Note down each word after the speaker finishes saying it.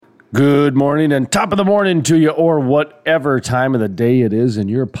Good morning and top of the morning to you, or whatever time of the day it is in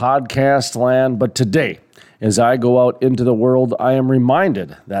your podcast land. But today, as I go out into the world, I am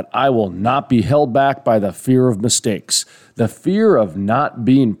reminded that I will not be held back by the fear of mistakes, the fear of not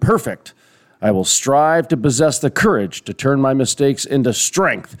being perfect. I will strive to possess the courage to turn my mistakes into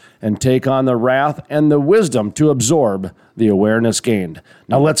strength and take on the wrath and the wisdom to absorb the awareness gained.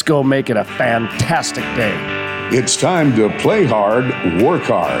 Now let's go make it a fantastic day. It's time to play hard, work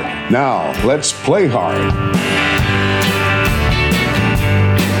hard. Now, let's play hard.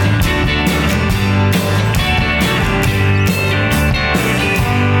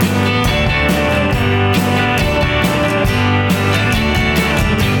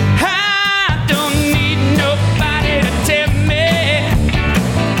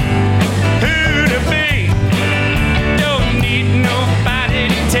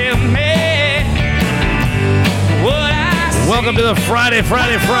 Welcome to the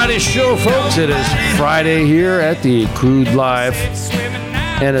Friday show, folks. It is Friday here at the Crude Life,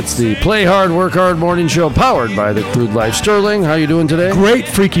 and it's the Play Hard, Work Hard morning show powered by the Crude Life. Sterling, how you doing today? Great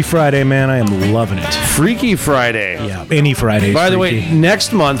Freaky Friday, man. I am loving it. Freaky Friday. Yeah, any Friday. By the way,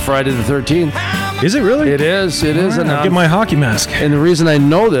 next month, Friday the 13th. Is it really? It is. It is. Right, I'll get my hockey mask. And the reason I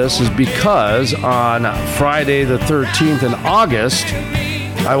know this is because on Friday the 13th in August,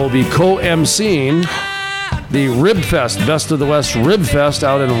 I will be co-emceeing the Rib Fest, Best of the West Rib Fest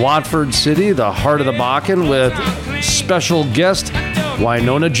out in Watford City, the heart of the Bakken, with special guest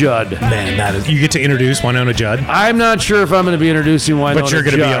Winona Judd. Man, that is, you get to introduce Winona Judd? I'm not sure if I'm going to be introducing Winona Judd. But you're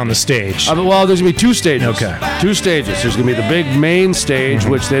going to be on the stage. Well, there's going to be two stages. Okay. Two stages. There's going to be the big main stage,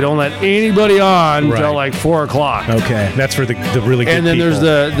 which they don't let anybody on until like 4 o'clock. Okay. That's for the really good And then people.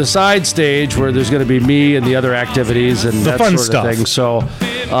 there's the side stage where there's going to be me and the other activities and the that fun sort stuff. of thing. So,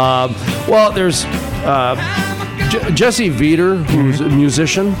 there's... Jessie Veter, who's a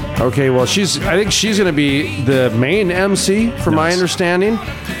musician. Okay, well, I think she's going to be the main MC, from my understanding.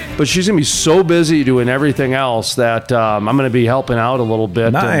 But she's going to be so busy doing everything else that I'm going to be helping out a little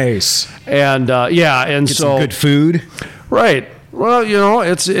bit. Nice. And get so some good food. Right. Well,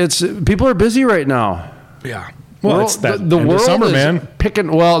 it's people are busy right now. Yeah. Well, it's that the world summer, is man.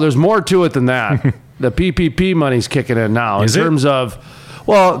 picking. Well, there's more to it than that. The PPP money's kicking in now. Is in it? terms of,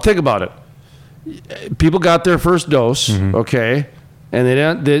 well, think about it. People got their first dose, okay,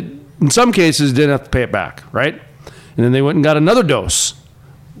 and they in some cases didn't have to pay it back, right? And then they went and got another dose.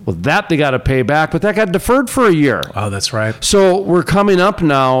 Well, that they got to pay back, but that got deferred for a year. Oh, that's right. So we're coming up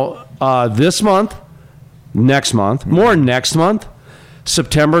now this month, next month, more next month,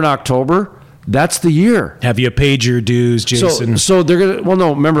 September and October. That's the year. Have you paid your dues, Jason? So they're gonna. Well,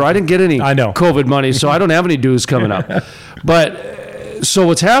 no. Remember, I didn't get any COVID money, so I don't have any dues coming up. But so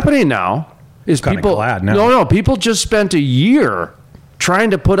what's happening now is people. Glad now. No. People just spent a year trying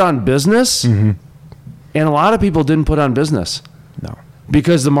to put on business, and a lot of people didn't put on business. No,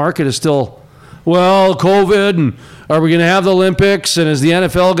 because the market is still. Well, COVID, and are we going to have the Olympics, and is the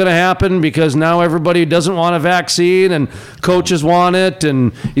NFL going to happen? Because now everybody doesn't want a vaccine, and coaches want it,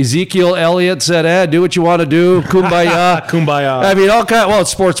 and Ezekiel Elliott said, do what you want to do, kumbaya. Kumbaya. I mean, all kind. Well,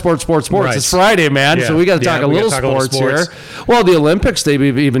 it's sports. Right. It's Friday, man, so we got to talk a little sports here. Well, the Olympics,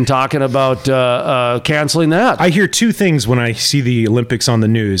 they've even talking about canceling that. I hear two things when I see the Olympics on the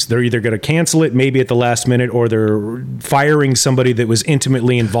news. They're either going to cancel it maybe at the last minute, or they're firing somebody that was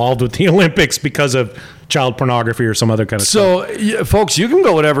intimately involved with the Olympics because of child pornography or some other kind of stuff. So, folks, you can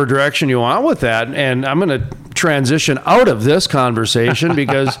go whatever direction you want with that, and I'm going to transition out of this conversation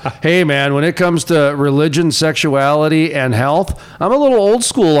because, hey, man, when it comes to religion, sexuality, and health, I'm a little old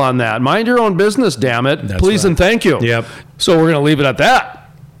school on that. Mind your own business, damn it. Please and thank you. Yep. So we're going to leave it at that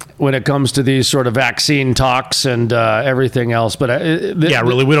when it comes to these sort of vaccine talks and everything else. But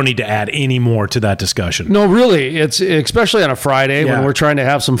really, we don't need to add any more to that discussion. No, really, it's especially on a Friday when we're trying to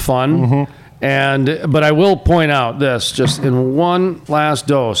have some fun. But I will point out this, just in one last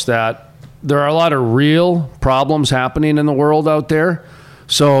dose, that there are a lot of real problems happening in the world out there.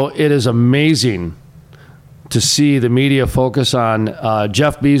 So it is amazing to see the media focus on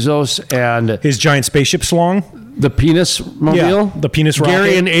Jeff Bezos and his giant spaceship slong. The penis mobile? Yeah, the penis rocket.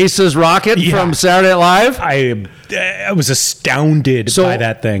 Gary and Ace's rocket from Saturday Night Live? I was astounded by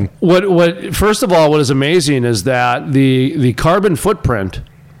that thing. First of all, what is amazing is that the carbon footprint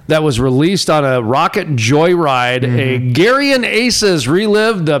that was released on a rocket joyride. A Gary and Aces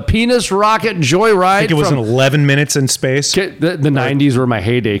relived the penis rocket joyride. I think it was in 11 minutes in space. The 90s were my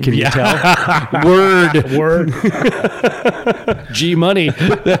heyday. Can you tell? Word. G money.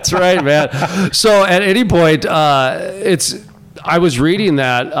 That's right, man. So at any point, I was reading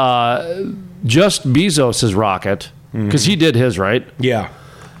that just Bezos' rocket, because he did his, right? Yeah.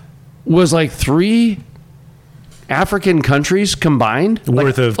 was like 3 African countries combined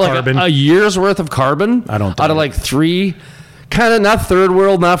Worth of carbon. A year's worth of carbon. I don't. Out of like 3, kind of not third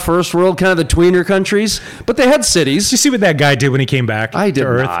world, not first world, kind of the tweener countries, but they had cities. Did you see what that guy did when he came back? I did to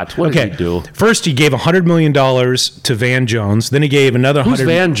Earth? not. What did he do? First, he gave $100 million to Van Jones. Then he gave another Who's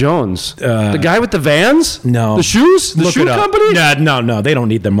Van Jones? The guy with the vans? No. The shoes? The Look shoe it up. company? No. They don't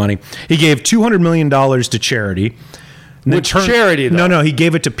need their money. He gave $200 million to charity. Which charity, though? No. He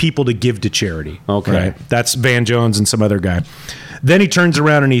gave it to people to give to charity. Okay. Right? That's Van Jones and some other guy. Then he turns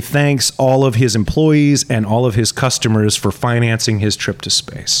around and he thanks all of his employees and all of his customers for financing his trip to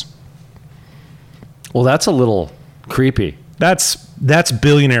space. Well, that's a little creepy. That's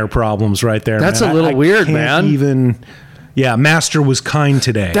billionaire problems right there. That's man. a little I weird, can't man. Master was kind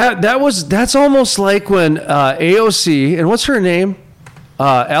today. That's almost like when AOC, and what's her name?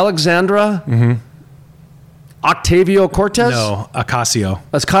 Alexandra? Mm-hmm. Octavio Cortez? No, Ocasio.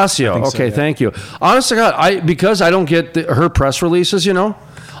 That's Casio. Okay, yeah. Thank you. Honest to God, because I don't get her press releases,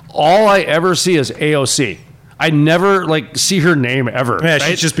 all I ever see is AOC. I never see her name ever. Yeah, right?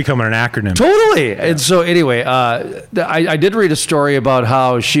 she's just becoming an acronym. Totally. Yeah. And so anyway, I did read a story about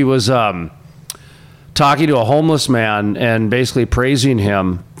how she was talking to a homeless man and basically praising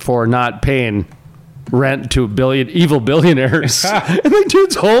him for not paying rent to evil billionaires. And the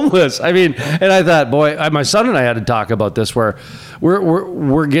dude's homeless. I mean, and I thought, boy, my son and I had to talk about this, where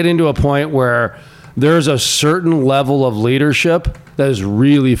we're getting to a point where there's a certain level of leadership that is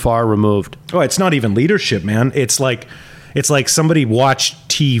really far removed. Oh, it's not even leadership, man. It's like somebody watched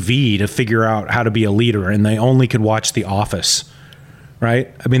TV to figure out how to be a leader, and they only could watch The Office,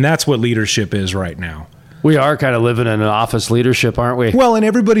 right? I mean, that's what leadership is right now. We are kind of living in an office leadership, aren't we? Well, and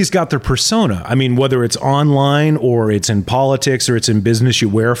everybody's got their persona. I mean, whether it's online or it's in politics or it's in business, you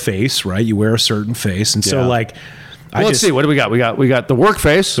wear a face, right? You wear a certain face. And so let's see. What do we got? We got the work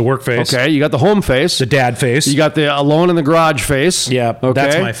face. The work face. Okay. You got the home face. The dad face. You got the alone in the garage face. Yeah. Okay.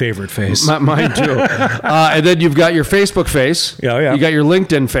 That's my favorite face. Mine too. And then you've got your Facebook face. Yeah. You got your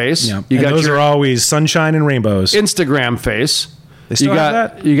LinkedIn face. Yeah. Those are always sunshine and rainbows. Instagram face. They still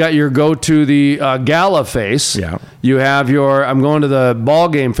have that? You got your go to the gala face. Yeah. You have your I'm going to the ball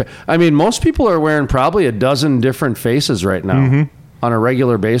game face. I mean, most people are wearing probably a dozen different faces right now on a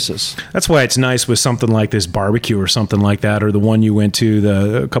regular basis. That's why it's nice with something like this barbecue or something like that, or the one you went to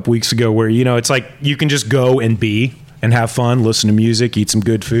a couple weeks ago, where it's like you can just go and be and have fun, listen to music, eat some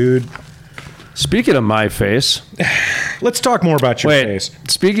good food. Speaking of my face, let's talk more about your face.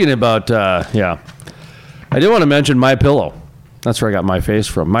 Speaking about I did want to mention My Pillow. That's where I got my face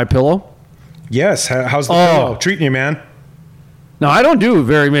from. My Pillow? Yes. How's the pillow treating you, man? Now, I don't do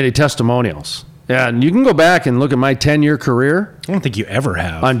very many testimonials. And you can go back and look at my 10-year career. I don't think you ever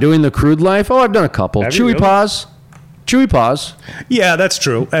have. On doing the crude life. Oh, I've done a couple. Chewy Paws. Yeah, that's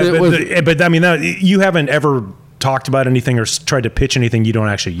true. But I mean, you haven't ever talked about anything or tried to pitch anything you don't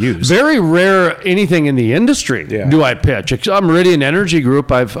actually use. Very rare anything in the industry do I pitch. Meridian Energy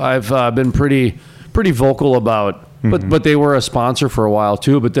Group, I've been pretty vocal about. But they were a sponsor for a while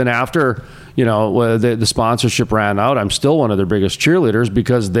too. But then after the sponsorship ran out, I'm still one of their biggest cheerleaders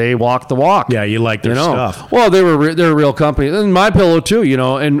because they walk the walk. Yeah, you like their stuff. Well, they're a real company, and My Pillow too.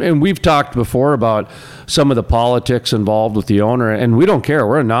 And we've talked before about some of the politics involved with the owner, and we don't care.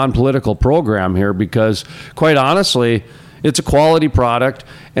 We're a non-political program here because, quite honestly, it's a quality product,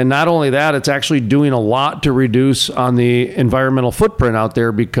 and not only that, it's actually doing a lot to reduce on the environmental footprint out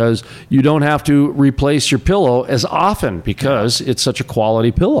there because you don't have to replace your pillow as often because it's such a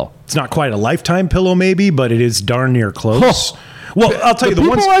quality pillow. It's not quite a lifetime pillow maybe, but it is darn near close. Well, I'll tell you, the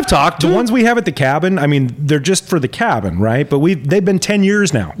ones I've talked to, the ones we have at the cabin, I mean, they're just for the cabin, right? But they've been 10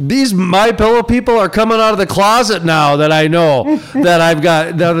 years now. These My Pillow people are coming out of the closet now that I know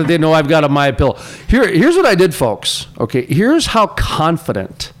that they know I've got a My Pillow. Here's what I did, folks. Okay, here's how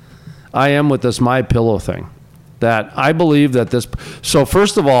confident I am with this My Pillow thing. That I believe that this. So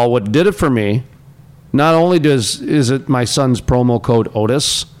first of all, what did it for me? Not only is it my son's promo code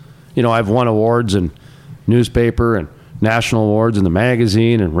Otis. I've won awards in newspaper and national awards in the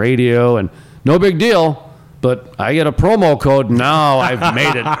magazine and radio, and no big deal, but I get a promo code. Now I've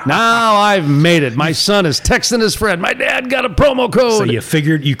made it. My son is texting his friend, my dad got a promo code. So you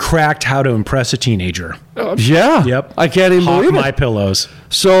figured you cracked how to impress a teenager. Yeah. Yep. I can't even believe it. My Pillows.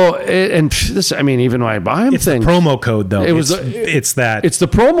 So, even when I buy them it's things. It's the promo code, though. It's the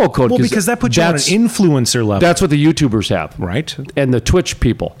promo code. Well, because that puts you on an influencer level. That's what the YouTubers have. Right. And the Twitch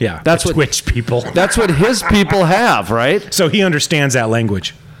people. Yeah. That's what Twitch people. That's what his people have, right? So he understands that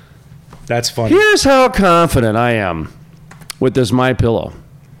language. That's funny. Here's how confident I am with this My Pillow.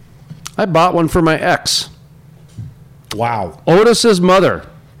 I bought one for my ex. Wow. Otis's mother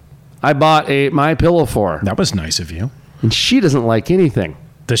I bought a My Pillow for her. That was nice of you. And she doesn't like anything.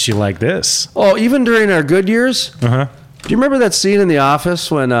 Does she like this? Oh, even during our good years? Uh-huh. Do you remember that scene in The Office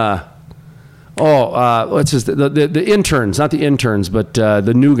when, what's his, the interns, not the interns, but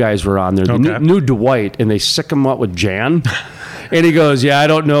the new guys were on there, the new Dwight, and they sick him up with Jan. And he goes, yeah, I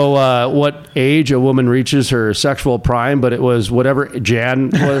don't know what age a woman reaches her sexual prime, but it was whatever age Jan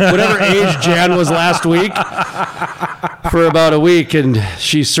was last week for about a week. And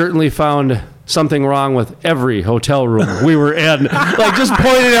she certainly found something wrong with every hotel room we were in. Like, just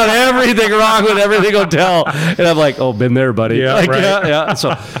pointing out everything wrong with every hotel. And I'm like, oh, been there, buddy. Yeah, like, right. Yeah. So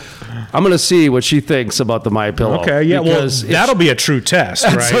I'm going to see what she thinks about the My Pillow. Okay, yeah, well, that'll be a true test,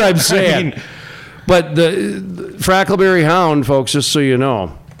 right? That's what I'm saying. But the Frackleberry Hound, folks, just so you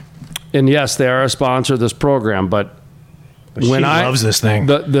know, and yes, they are a sponsor of this program, but when she loves this thing.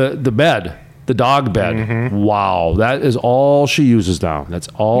 The bed, the dog bed, wow, that is all she uses now. That's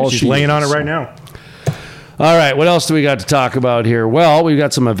all she's she laying uses. on it right now. All right, what else do we got to talk about here? Well, we've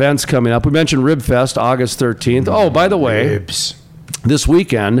got some events coming up. We mentioned Rib Fest, August 13th. Oh, by the way, Ribs. this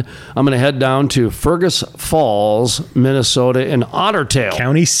weekend, I'm going to head down to Fergus Falls, Minnesota in Ottertail.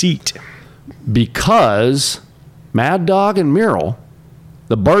 County seat. Because Mad Dog and Mural,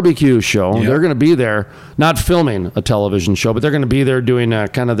 the barbecue show, they're going to be there, not filming a television show, but they're going to be there doing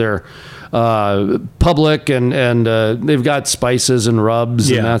kind of their public, and they've got spices and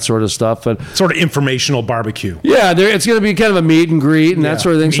rubs and that sort of stuff. But sort of informational barbecue. Yeah, it's going to be kind of a meet and greet and that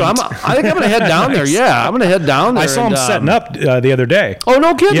sort of thing. So I think I'm going to head down there. Yeah, I'm going to head down there. I saw them setting up the other day. Oh,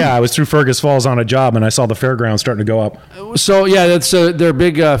 no kidding? Yeah, I was through Fergus Falls on a job, and I saw the fairground starting to go up. So, yeah, that's their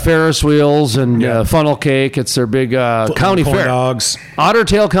big Ferris wheels and funnel cake. It's their big county fair. Dogs.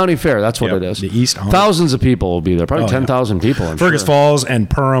 Ottertail County Fair, that's what it is. The East. Thousands of people will be there, probably 10,000 people. I'm Fergus sure. Falls and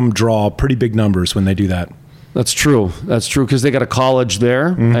Perham draw pretty big numbers when they do that. That's true. That's true, because they got a college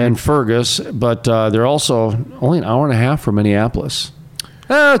there in Fergus, but they're also only an hour and a half from Minneapolis.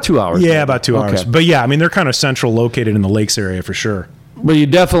 2 hours. Yeah, about 2 hours. Okay. But yeah, I mean, they're kind of central located in the lakes area for sure. But you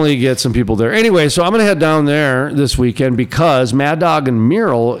definitely get some people there. Anyway, so I'm going to head down there this weekend because Mad Dog and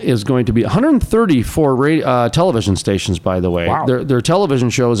Mural is going to be 134 television stations, by the way. Wow. Their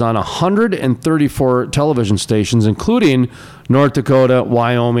television show is on 134 television stations, including North Dakota,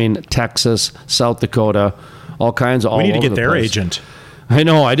 Wyoming, Texas, South Dakota, all kinds of all over We need to get the their place. agent. I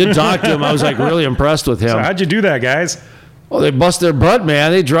know. I did talk to him. I was like really impressed with him. So how'd you do that, guys? Well, they bust their butt,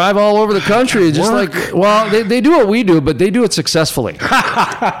 man. They drive all over the country. Just they do what we do, but they do it successfully.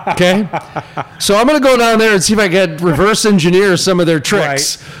 Okay? So I'm going to go down there and see if I can reverse engineer some of their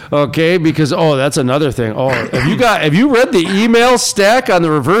tricks. Right. Okay? Because, that's another thing. Oh, have you read the email stack on the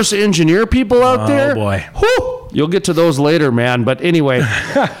reverse engineer people out there? Oh, boy. Whew! You'll get to those later, man. But anyway,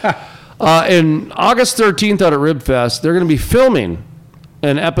 in August 13th out at Rib Fest, they're going to be filming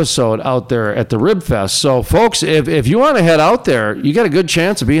an episode out there at the Rib Fest. So, folks, if you want to head out there, you got a good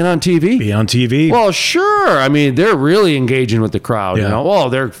chance of being on TV. Be on TV. Well, sure. I mean, they're really engaging with the crowd. Yeah. You know,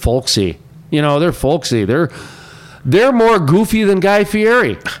 they're folksy. They're folksy. They're more goofy than Guy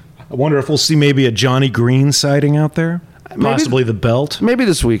Fieri. I wonder if we'll see maybe a Johnny Green sighting out there. Possibly the belt. Maybe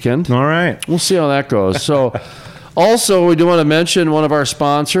this weekend. All right. We'll see how that goes. So, also, we do want to mention one of our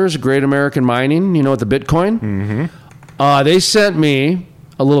sponsors, Great American Mining, with the Bitcoin. Mm-hmm. They sent me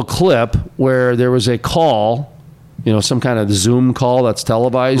a little clip where there was a call, some kind of Zoom call that's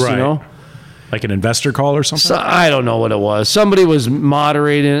televised, Right. Like an investor call or something? So, I don't know what it was. Somebody was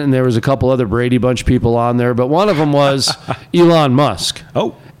moderating it, and there was a couple other Brady Bunch people on there, but one of them was Elon Musk.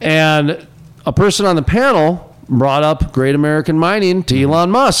 Oh. And a person on the panel brought up Great American Mining to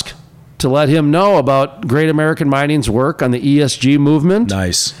Elon Musk to let him know about Great American Mining's work on the ESG movement.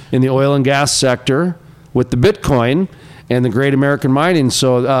 Nice. In the oil and gas sector with the Bitcoin and the Great American Mining.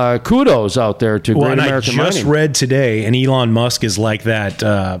 So kudos out there to Great American Mining. I just read today, and Elon Musk is like that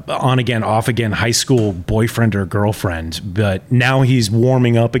on-again, off-again high school boyfriend or girlfriend, but now he's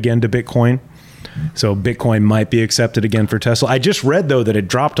warming up again to Bitcoin. So Bitcoin might be accepted again for Tesla. I just read, though, that it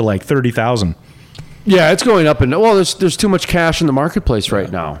dropped to like 30,000. Yeah, it's going up. There's too much cash in the marketplace right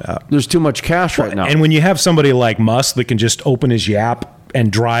now. Yeah. There's too much cash right now. And when you have somebody like Musk that can just open his Yap and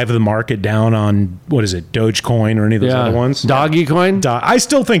drive the market down on, what is it, Dogecoin or any of those other ones? Doggy coin? I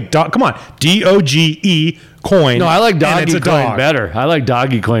still think, come on, DOGE coin. No, I like Doggy coin better. I like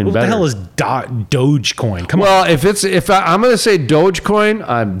Doggy coin better. What the hell is Dogecoin? Come on. Well, if I'm going to say Dogecoin,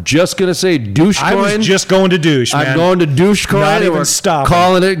 I'm just going to say douche coin. I was just going to douche, man. I'm going to douche coin. Not even we're stopping.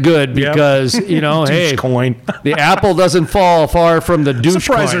 Calling it good because, hey, coin. The apple doesn't fall far from the douche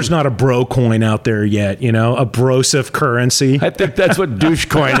Surprised coin. there's not a bro coin out there yet, a brosif currency. I think that's what douche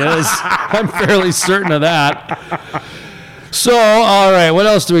coin is. I'm fairly certain of that. So, all right, what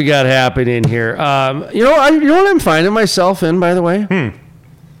else do we got happening here? You know what I'm finding myself in, by the way?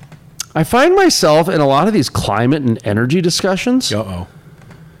 I find myself in a lot of these climate and energy discussions. Uh-oh.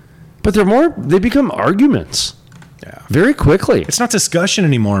 But they become arguments. Yeah. Very quickly. It's not discussion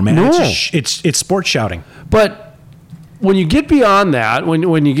anymore, man. No. It's sports shouting. But when you get beyond that,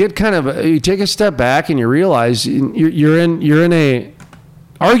 when you get you take a step back and you realize you're in a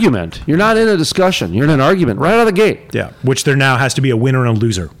argument. You're not in a discussion. You're in an argument right out of the gate. Yeah. Which there now has to be a winner and a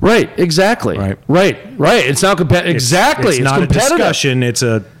loser. Right. Exactly. Right. It's now competitive. Exactly. It's not a discussion. It's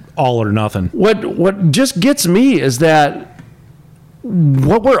a all or nothing. What just gets me is that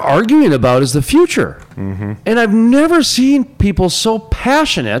what we're arguing about is the future. Mm-hmm. And I've never seen people so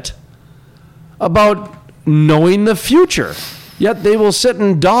passionate about knowing the future. Yet they will sit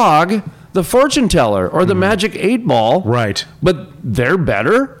and dog the fortune teller or the magic 8 ball. Right. But they're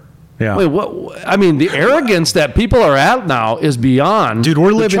better? Yeah. Wait, what? I mean, the arrogance that people are at now is beyond Dude,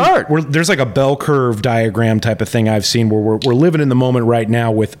 we're living. chart. There's like a bell curve diagram type of thing I've seen where we're living in the moment right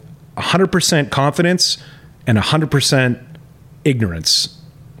now with 100% confidence and 100% ignorance,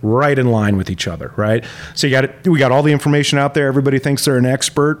 right in line with each other. Right. So we got all the information out there. Everybody thinks they're an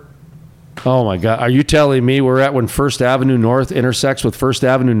expert. Oh my God. Are you telling me we're at when First Avenue North intersects with First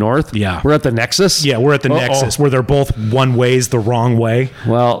Avenue North? Yeah. We're at the nexus? Yeah, we're at the nexus where they're both one ways the wrong way.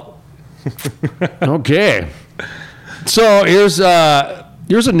 Well, okay. So here's a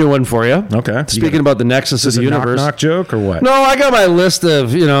new one for you. Okay. Speaking about the nexus of the universe. Knock joke or what? No, I got my list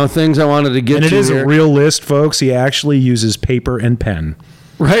of things I wanted to get and to. it is here. a real list, folks. He actually uses paper and pen.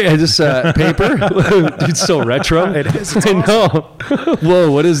 Right, I just paper. It's so retro. It is. I know. Whoa,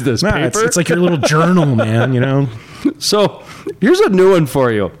 what is this? Nah, paper? it's like your little journal, man. So here's a new one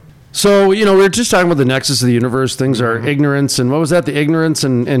for you. So we were just talking about the nexus of the universe. Things are ignorance, and what was that? The ignorance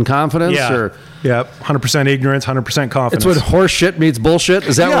and confidence. Yeah. Yeah. 100% ignorance, 100% confidence. It's when horse shit meets bullshit.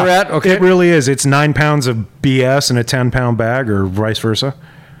 Is that where we're at? Okay. It really is. It's 9 pounds of BS in a 10-pound bag, or vice versa.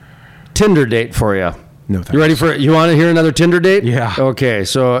 Tinder date for you. No thanks. You ready for it? You want to hear another Tinder date? Yeah. Okay.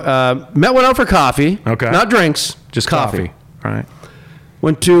 So met one out for coffee. Okay. Not drinks. Just coffee. All right.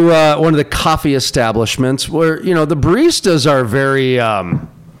 Went to one of the coffee establishments where the baristas are very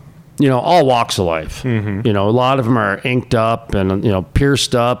all walks of life. Mm-hmm. A lot of them are inked up and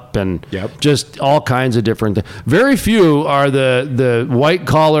pierced up and just all kinds of different things. Very few are the white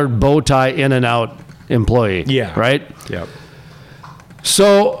collared bow tie in and out employee. Yeah. Right. Yep.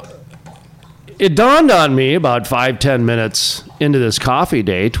 So it dawned on me about 5-10 minutes into this coffee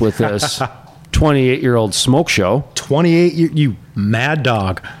date with this 28-year-old smoke show. 28, you mad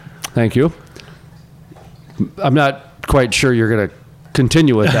dog. Thank you. I'm not quite sure you're going to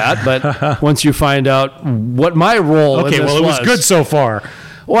continue with that, but once you find out what my role in this it was good so far.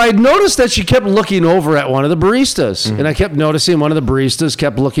 Well, I noticed that she kept looking over at one of the baristas, and I kept noticing one of the baristas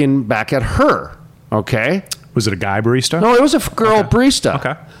kept looking back at her. Okay. Was it a guy barista? No, it was a girl barista.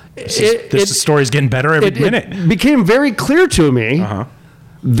 Okay. This story's getting better every minute. It became very clear to me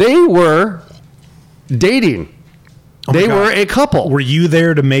they were dating. They were a couple. Were you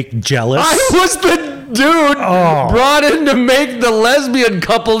there to make jealous? I was the dude brought in to make the lesbian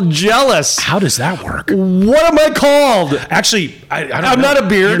couple jealous. How does that work? What am I called? Actually, I'm not a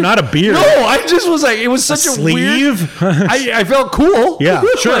beard. You're not a beard. No, I just was like, it was such a sleeve. Weird. I felt cool. Yeah,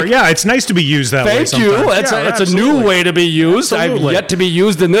 sure. Yeah, it's nice to be used that way. Thank you. It's a new way to be used. Absolutely. I've yet to be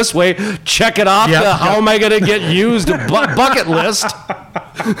used in this way. Check it off the how am I going to get used bucket list.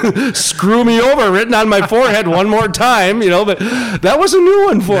 Screw me over written on my forehead one more time, but that was a new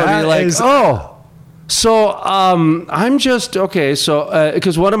one for me. Like, So I'm just okay. So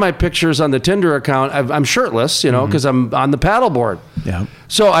because one of my pictures on the Tinder account, I'm shirtless, because I'm on the paddleboard. Yeah.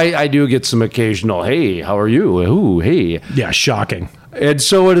 So I do get some occasional, hey, how are you? Ooh, hey. Yeah, shocking. And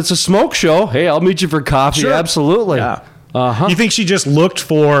so when it's a smoke show, hey, I'll meet you for coffee. Sure. Absolutely. Yeah. You think she just looked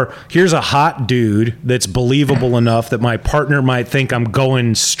for, here's a hot dude that's believable enough that my partner might think I'm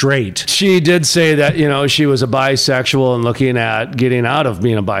going straight? She did say that, she was a bisexual and looking at getting out of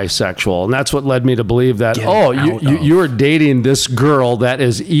being a bisexual. And that's what led me to believe that, you were dating this girl that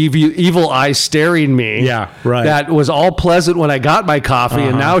is evil eye staring me. Yeah, right. That was all pleasant when I got my coffee,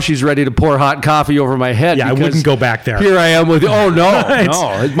 and now she's ready to pour hot coffee over my head. Yeah, I wouldn't go back there. Here I am with, no,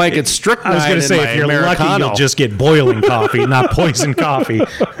 it might get strychnine. I was going to say, if you're Americano. lucky, you'll just get boiling coffee, not poison coffee.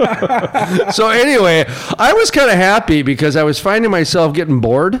 So anyway, I was kind of happy because I was finding myself getting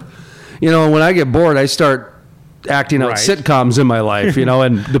bored. When I get bored, I start acting out sitcoms in my life,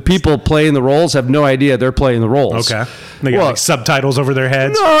 and the people playing the roles have no idea they're playing the roles. Okay. They got subtitles over their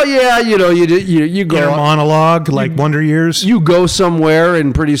heads. No, yeah, you go inner monologue like Wonder Years. You go somewhere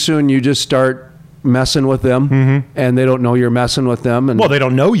and pretty soon you just start messing with them, and they don't know you're messing with them. And Well, they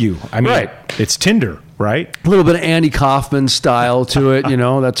don't know you. I mean, Right. it's Tinder, right? a little bit of Andy Kaufman style to it,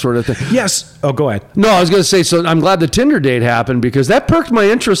 that sort of thing. Yes. Oh, go ahead. No, I was going to say, so I'm glad the Tinder date happened because that perked my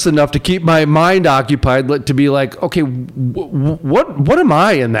interest enough to keep my mind occupied, to be like, okay, what am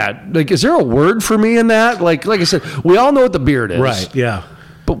I in that? Like, is there a word for me in that? Like I said, we all know what the beard is. Right. Yeah.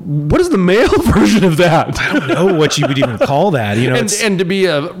 But what is the male version of that? I don't know what you would even call that. And to be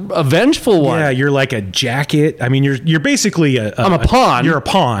a vengeful one. Yeah, you're like a jacket. I mean, you're basically I'm a pawn. You're a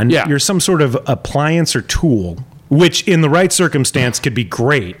pawn. Yeah. You're some sort of appliance or tool, which in the right circumstance could be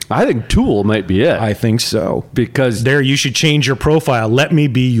great. I think tool might be it. I think so. Because There, you should change your profile. Let me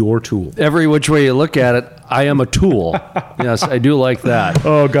be your tool. every which way you look at it, I am a tool. Yes, I do like that.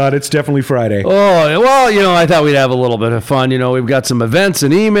 Oh, God, it's definitely Friday. Oh, well, I thought we'd have a little bit of fun. We've got some events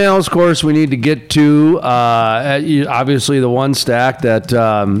and emails, of course, we need to get to. Obviously, the one stack that,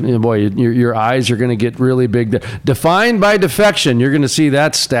 your eyes are going to get really big. Defined by defection, you're going to see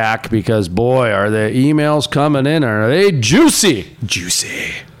that stack because, boy, are the emails coming in. Are they juicy?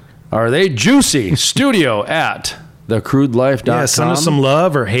 Juicy. Are they juicy? Studio at thecrudelife.com. Yeah, send us some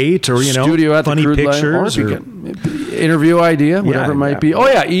love or hate or, Studio at funny the Crude Life, pictures. or interview idea, whatever it might be. Oh,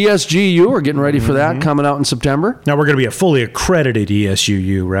 yeah, ESGU. We're getting ready for that coming out in September. Now, we're going to be a fully accredited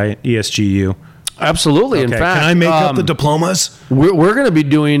ESUU, right? ESGU. Absolutely. Okay. In fact, Can I make up the diplomas? We're going to be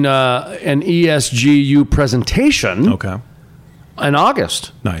doing an ESGU presentation in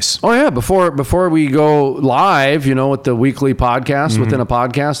August. Nice. Oh, yeah, before we go live, with the weekly podcast within a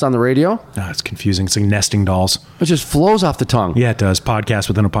podcast on the radio. It's confusing. It's like nesting dolls. It just flows off the tongue. Yeah, it does. Podcast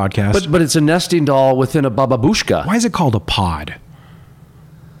within a podcast. But it's a nesting doll within a bababushka. Why is it called a pod?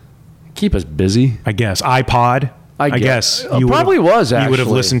 Keep us busy. I guess. iPod? I guess. You probably was, actually. You would have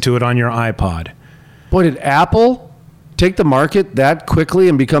listened to it on your iPod. Boy, did Apple take the market that quickly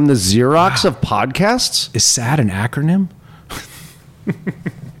and become the Xerox of podcasts? Is SAD an acronym?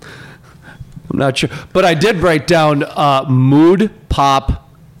 I'm not sure. But I did write down mood pop,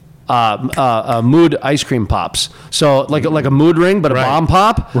 mood ice cream pops. So like a mood ring, but a bomb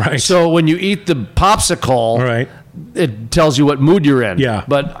pop. Right. So when you eat the popsicle, Right. it tells you what mood you're in. Yeah.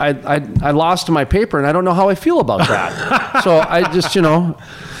 But I lost my paper, and I don't know how I feel about that. So I just,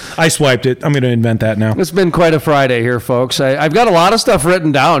 I swiped it. I'm going to invent that now. it's been quite a Friday here, folks. I've got a lot of stuff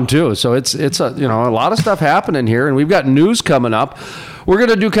written down too, so it's a lot of stuff happening here, and we've got news coming up. We're going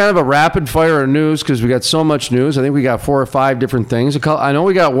to do kind of a rapid fire of news because we got so much news. I think we got 4 or 5 different things. I know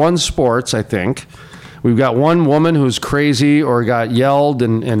we got one sports. I think we've got one woman who's crazy or got yelled,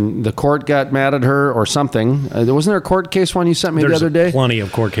 and the court got mad at her or something. Wasn't there a court case one you sent me the other day? Plenty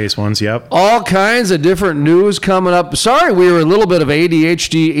of court case ones. Yep. All kinds of different news coming up. Sorry, we were a little bit of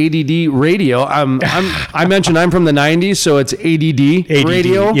ADHD, ADD radio. I mentioned I'm from the 90s, so it's ADD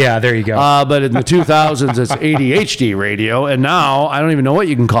radio. Yeah, there you go. But in the 2000s, it's ADHD radio, and now I don't even know what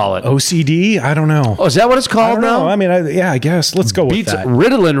you can call it. OCD? I don't know. Oh, is that what it's I called don't know. now? I mean, I guess. Let's go with Beats that.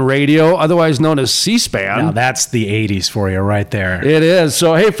 Ritalin radio, otherwise known as C-SPAN. Now, that's the 80s for you right there. It is.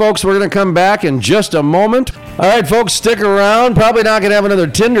 So, hey, folks, we're going to come back in just a moment. All right, folks, stick around. Probably not going to have another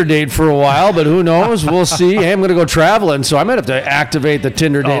Tinder date for a while, but who knows? We'll see. Hey, I'm going to go traveling, so I might have to activate the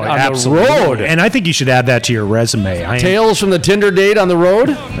Tinder date on the road. And I think you should add that to your resume. Tales from the Tinder date on the road?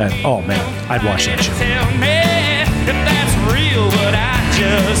 Oh, man. I'd watch that show. Tell me if that's real what I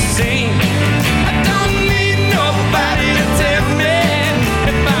just seen. I don't need nobody to tell me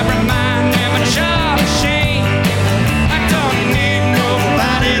if I remind them of Charlie Sheen. I don't need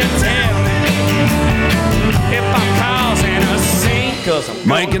nobody to tell me if I'm causing a scene. 'Cause I'm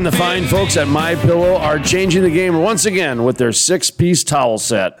Mike and the fine folks at MyPillow are changing the game once again with their 6-piece towel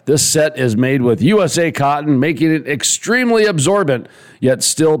set. This set is made with USA cotton, making it extremely absorbent, yet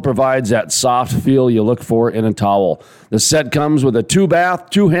still provides that soft feel you look for in a towel. The set comes with a 2-bath,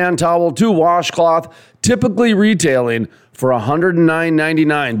 2-hand towel, 2 washcloth, typically retailing for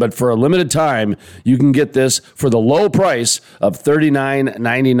 $109.99, but for a limited time, you can get this for the low price of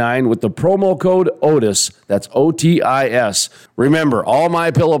 $39.99 with the promo code OTIS. That's OTIS. Remember, all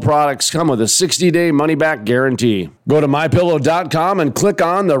MyPillow products come with a 60-day money-back guarantee. Go to MyPillow.com and click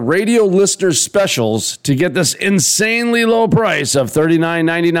on the radio listener specials to get this insanely low price of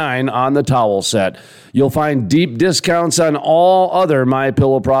 $39.99 on the towel set. You'll find deep discounts on all other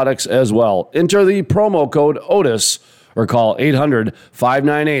MyPillow products as well. Enter the promo code OTIS or call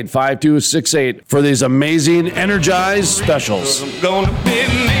 800-598-5268 for these amazing Energized specials. I'm gonna be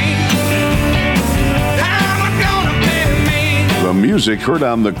me. I'm gonna be me. The music heard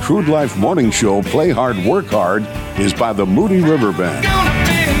on the Crude Life Morning Show, Play Hard, Work Hard, is by the Moody River Band. Gonna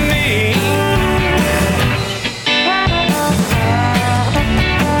be me.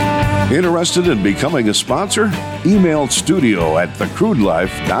 Interested in becoming a sponsor? Email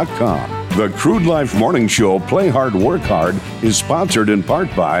studio@thecrudelife.com. The Crude Life Morning Show, Play Hard, Work Hard, is sponsored in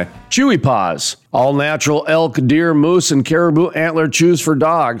part by Chewy Paws, all natural elk, deer, moose, and caribou antler chews for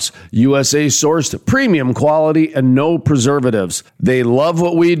dogs. USA sourced, premium quality, and no preservatives. They love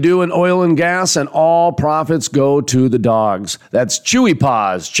what we do in oil and gas, and all profits go to the dogs. That's Chewy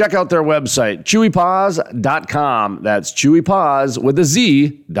Paws. Check out their website, chewypaws.com. That's Chewy Paws with a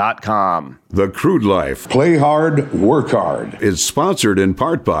Z.com. The Crude Life, Play Hard, Work Hard, is sponsored in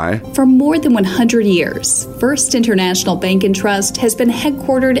part by For more than 100 years, First International Bank and Trust has been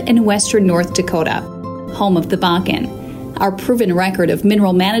headquartered in western North Dakota, home of the Bakken. Our proven record of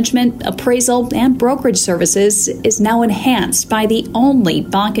mineral management, appraisal, and brokerage services is now enhanced by the only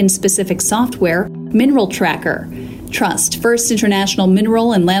Bakken-specific software, Mineral Tracker. Trust First International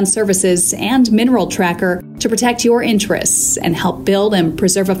Mineral and Land Services and Mineral Tracker to protect your interests and help build and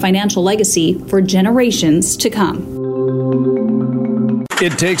preserve a financial legacy for generations to come.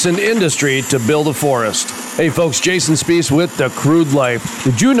 It takes an industry to build a forest. Hey folks, Jason Spees with The Crude Life.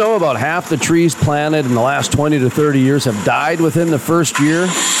 Did you know about half the trees planted in the last 20 to 30 years have died within the first year?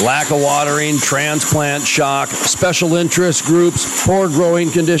 Lack of watering, transplant shock, special interest groups, poor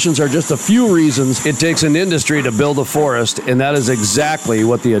growing conditions are just a few reasons it takes an industry to build a forest, and that is exactly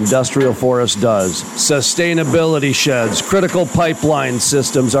what the industrial forest does. Sustainability sheds, critical pipeline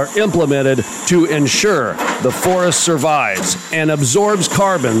systems are implemented to ensure the forest survives and absorbs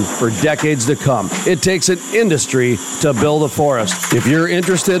carbon for decades to come. It takes an industry to build a forest. If you're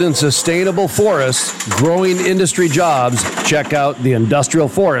interested in sustainable forests, growing industry jobs, check out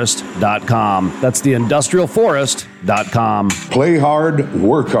theindustrialforest.com. That's theindustrialforest.com. Play Hard,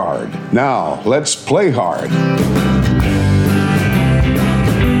 Work Hard. Now, let's play hard.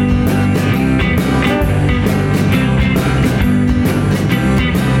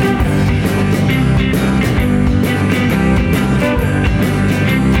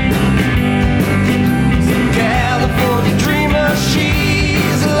 California dreamer,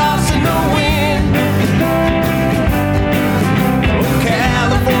 she's lost in the wind. Oh,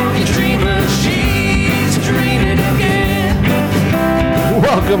 California dreamer, she's dreaming again.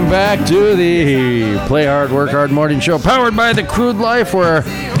 Welcome back to the Play Hard, Work Hard morning show, powered by The Crude Life, where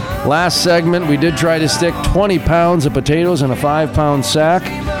last segment we did try to stick 20 pounds of potatoes in a 5-pound sack.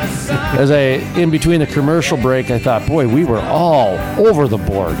 As in between the commercial break, I thought, boy, we were all over the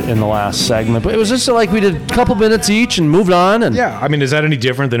board in the last segment. But it was just like we did a couple minutes each and moved on. And Yeah, I mean, is that any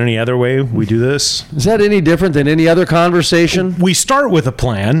different than any other way we do this? is that any different than any other conversation? We start with a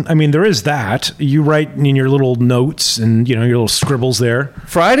plan. I mean, there is that. You write in your little notes and, your little scribbles there.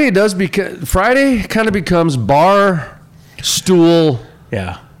 Friday kind of becomes bar, stool,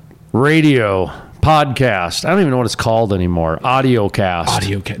 Yeah. radio, podcast. I don't even know what it's called anymore. Audio cast.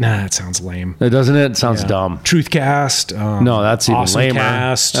 Nah, that sounds lame. Doesn't it? It sounds dumb. Truthcast. No, that's even Awesome lamer.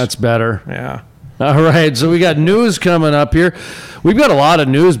 Cast. That's better. Yeah. All right, so we got news coming up here. We've got a lot of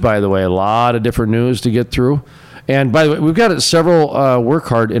news, by the way, a lot of different news to get through. And by the way, we've got several Work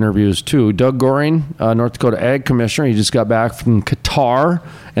Hard interviews, too. Doug Goring, North Dakota Ag Commissioner, he just got back from Qatar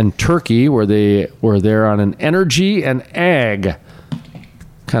and Turkey, where they were there on an energy and ag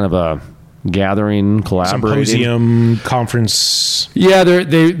kind of a gathering, collaborating. Symposium, conference. Yeah,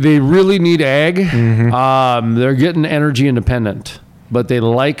 they really need ag. Mm-hmm. They're getting energy independent, but they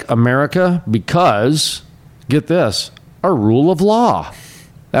like America because, get this, our rule of law.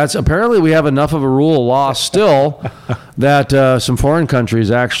 That's apparently we have enough of a rule of law still that some foreign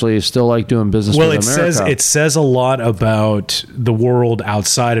countries actually still like doing business with America. It says a lot about the world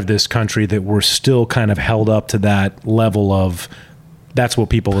outside of this country that we're still kind of held up to that level of that's what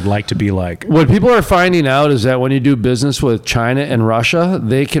people would like to be like. What people are finding out is that when you do business with China and Russia,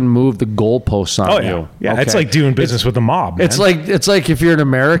 they can move the goalposts on you. Yeah, Okay. it's like doing business with the mob, man. It's like if you're an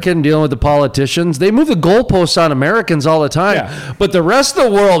American dealing with the politicians, they move the goalposts on Americans all the time. Yeah. But the rest of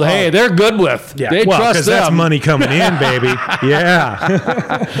the world, hey, they're good with. Yeah, They trust because them. that's money coming in, baby.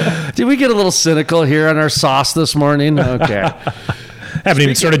 Yeah. Did we get a little cynical here on our sauce this morning? Okay. Haven't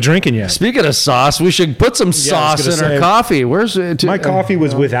even started drinking yet. Speaking of sauce, we should put some sauce in our coffee. Where's it? My coffee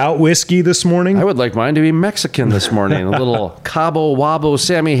was without whiskey this morning. I would like mine to be Mexican this morning. A little Cabo Wabo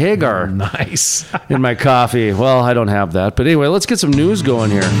Sammy Hagar Nice. in my coffee. Well, I don't have that. But anyway, let's get some news going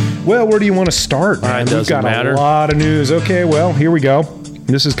here. Well, where do you want to start, man? It We've doesn't got matter. a lot of news. Okay, well, here we go.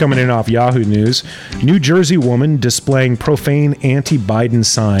 This is coming in off Yahoo News. New Jersey woman displaying profane anti-Biden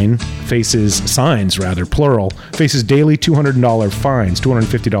faces daily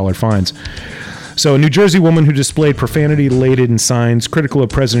 $250 fines. So a New Jersey woman who displayed profanity-laden signs critical of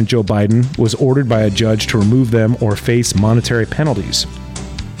President Joe Biden was ordered by a judge to remove them or face monetary penalties.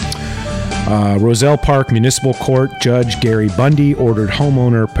 Roselle Park Municipal Court Judge Gary Bundy ordered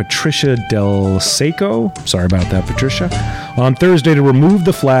homeowner Patricia Del Seco, sorry about that, Patricia, on Thursday to remove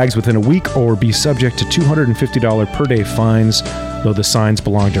the flags within a week or be subject to $250 per day fines, though the signs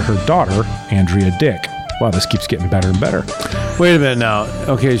belong to her daughter, Andrea Dick. Wow, this keeps getting better and better. Wait a minute now.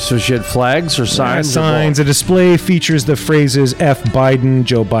 Okay, so she had flags or signs? Signs. A display features the phrases F Biden,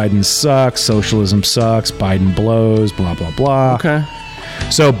 Joe Biden sucks, socialism sucks, Biden blows, blah, blah, blah. Okay.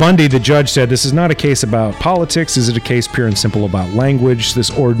 So Bundy, the judge, said, this is not a case about politics. Is it a case pure and simple about language? This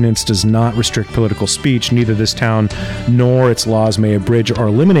ordinance does not restrict political speech. Neither this town nor its laws may abridge or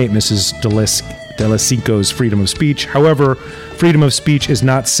eliminate Mrs. Delasico's freedom of speech. However, freedom of speech is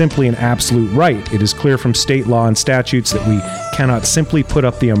not simply an absolute right. It is clear from state law and statutes that we cannot simply put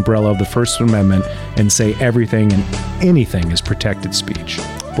up the umbrella of the First Amendment and say everything and anything is protected speech.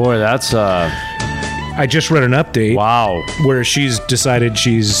 Boy, that's... I just read an update. Wow. Where she's decided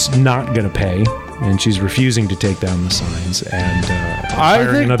she's not going to pay, and she's refusing to take down the signs and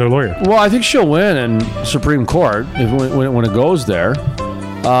hiring another lawyer. Well, I think she'll win in Supreme Court when it goes there,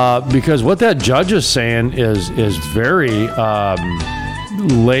 because what that judge is saying is very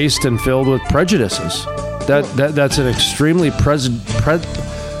laced and filled with prejudices. That's an extremely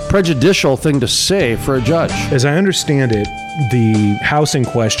prejudicial thing to say for a judge. As I understand it, the house in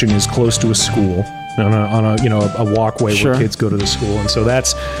question is close to a school. On a walkway Sure. where kids go to the school, and so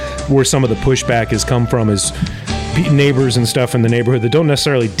that's where some of the pushback has come from, is neighbors and stuff in the neighborhood that don't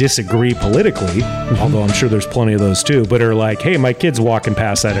necessarily disagree politically, although I'm sure there's plenty of those too, but are like, hey, my kid's walking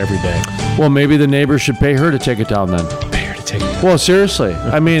past that every day. Well, maybe the neighbors should pay her to take it down then. Pay her to take it down. Well, seriously,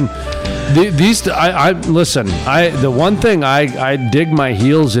 I mean, listen. The one thing I dig my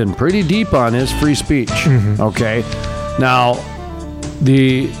heels in pretty deep on is free speech. Mm-hmm. Okay, now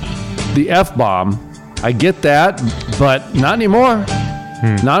the F-bomb, I get that, but not anymore.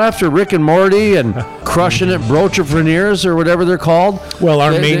 Not after Rick and Morty and Crushing It, Brocha Veneers or whatever they're called. Well,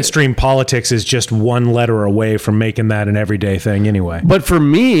 our mainstream politics is just one letter away from making that an everyday thing anyway. But for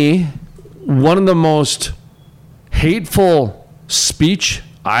me, one of the most hateful speech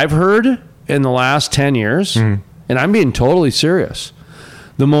I've heard in the last 10 years, and I'm being totally serious,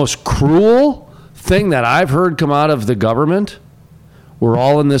 the most cruel thing that I've heard come out of the government, we're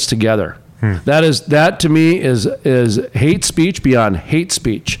all in this together. That to me is hate speech beyond hate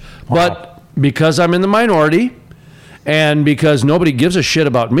speech. Wow. But because I'm in the minority and because nobody gives a shit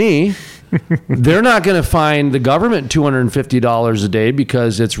about me, they're not going to fine the government $250 a day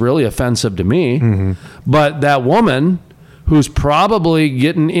because it's really offensive to me. But that woman who's probably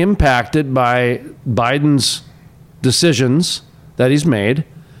getting impacted by Biden's decisions that he's made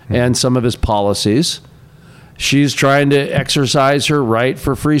and some of his policies, she's trying to exercise her right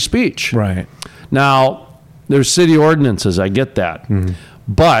for free speech. Right. Now, there's city ordinances. I get that.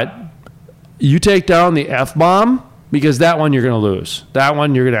 But you take down the F-bomb, because that one you're going to lose. That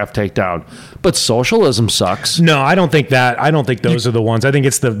one you're going to have to take down. But socialism sucks. No, I don't think those are the ones. I think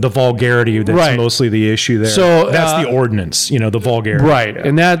it's the vulgarity that's mostly the issue there. So that's the ordinance, the vulgarity. Right. Yeah.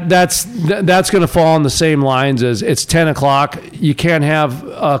 And that's going to fall on the same lines as it's 10 o'clock. You can't have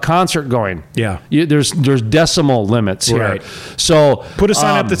a concert going. Yeah. There's decimal limits here. Right. So put a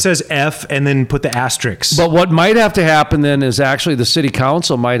sign up that says F and then put the asterisks. But what might have to happen then is actually the city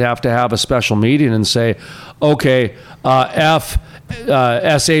council might have to have a special meeting and say, okay, F,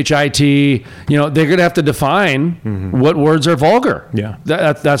 S-H-I-T, they're going to have to define what words are vulgar. Yeah.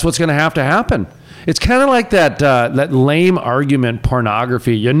 That's what's going to happen. It's kind of like that lame argument,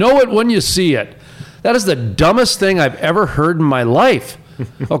 pornography. You know it when you see it. That is the dumbest thing I've ever heard in my life.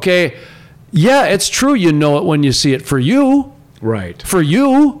 Okay? Yeah, it's true you know it when you see it. For you. Right. For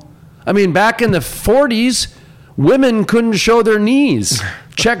you. I mean, back in the 40s, women couldn't show their knees.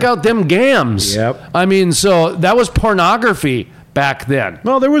 Check out them gams. Yep. I mean, so that was pornography back then.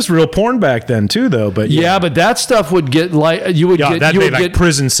 Well, there was real porn back then too, though. But yeah, but that stuff would get get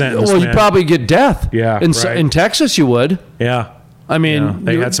prison sentence. Well, you'd probably get death. Yeah, in Texas, you would. Yeah. I mean,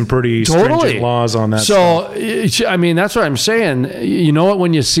 they had some pretty stringent laws on that. So, I mean, that's what I'm saying. You know it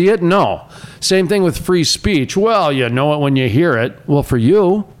when you see it? No. Same thing with free speech. Well, you know it when you hear it. Well, for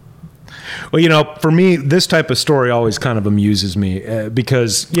you. Well, for me, this type of story always kind of amuses me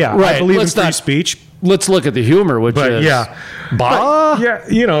because, I believe in free speech. Let's look at the humor, which is and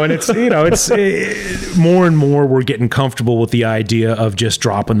it's more and more we're getting comfortable with the idea of just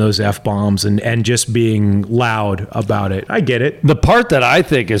dropping those F-bombs and just being loud about it. I get it. The part that I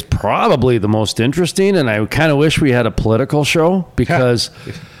think is probably the most interesting, and I kind of wish we had a political show, because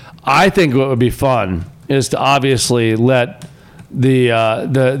I think what would be fun is to obviously let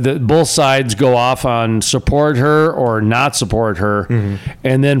the both sides go off on support her or not support her,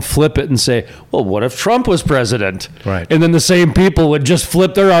 and then flip it and say, well, what if Trump was president? Right. And then the same people would just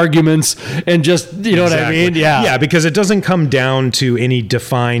flip their arguments and just, you know what I mean? Yeah, because it doesn't come down to any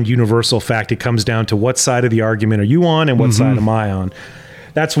defined universal fact. It comes down to what side of the argument are you on and what side am I on.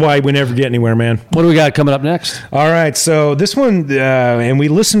 That's why we never get anywhere, man. What do we got coming up next? All right, so this one, and we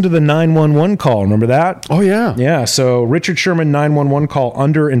listened to the 911 call. Remember that? Oh, yeah. Yeah, so Richard Sherman 911 call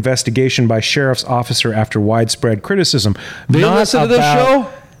under investigation by sheriff's officer after widespread criticism. They listen to this show?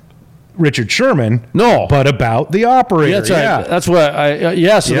 Richard Sherman? No. But about the operator. Yeah, that's right. That's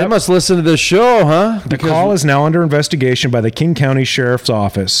what so they must listen to this show, huh? The call is now under investigation by the King County Sheriff's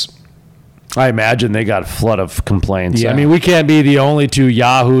Office. I imagine they got a flood of complaints. Yeah. I mean, we can't be the only two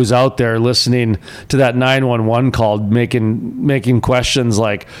yahoos out there listening to that 911 call making questions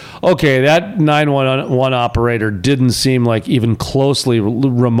like, okay, that 911 operator didn't seem like even closely,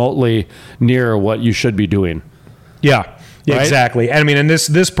 remotely near what you should be doing. Yeah. Yeah, Right? exactly. I mean, and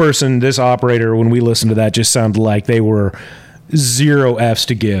this person, this operator, when we listened to that, just sounded like they were zero F's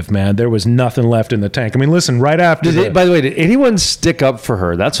to give, man. There was nothing left in the tank. I mean, listen, right after By the way, did anyone stick up for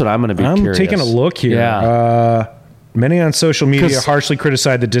her? That's what I'm going to be curious. I'm taking a look here. Yeah. Many on social media harshly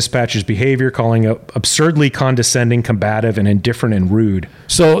criticized the dispatcher's behavior, calling it absurdly condescending, combative, and indifferent and rude.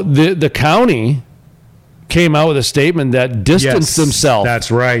 So the county came out with a statement that distanced themselves. That's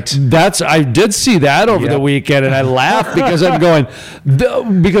right. I did see that over the weekend, and I laughed because I'm going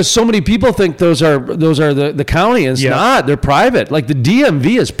because so many people think those are the county. And it's not. They're private. Like the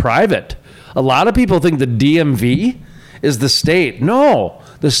DMV is private. A lot of people think the DMV is the state. No,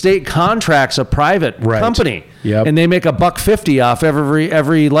 the state contracts a private company. Yep. And they make $1.50 off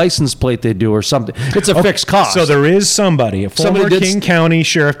every license plate they do or something. It's a fixed cost. So there is a former King County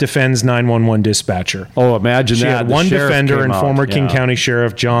Sheriff defends 911 dispatcher. Oh, imagine she that. had one defender and former King County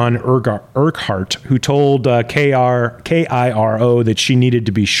Sheriff John Urquhart, who told KIRO that she needed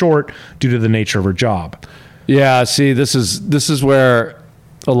to be short due to the nature of her job. Yeah, see, this is where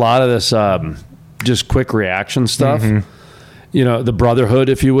a lot of this just quick reaction stuff, you know, the brotherhood,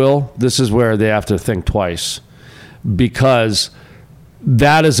 if you will, this is where they have to think twice, because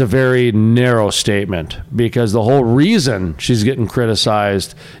that is a very narrow statement, because the whole reason she's getting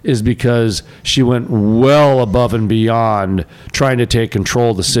criticized is because she went well above and beyond trying to take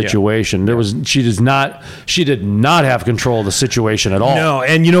control of the situation. She did not have control of the situation at all. No,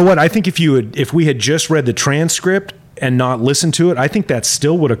 and you know what? I think if we had just read the transcript and not listened to it, I think that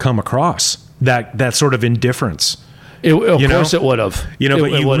still would have come across that sort of indifference. Of course it would have. But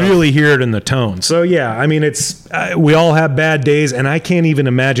you really hear it in the tone. So, yeah, I mean, it's we all have bad days, and I can't even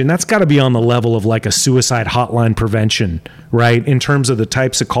imagine. That's got to be on the level of like a suicide hotline prevention, right, in terms of the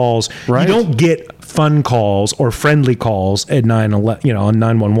types of calls. Right. You don't get fun calls or friendly calls at on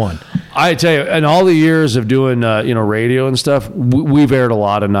 911. I tell you, in all the years of doing radio and stuff, we've aired a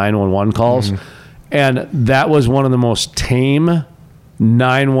lot of 911 calls, and that was one of the most tame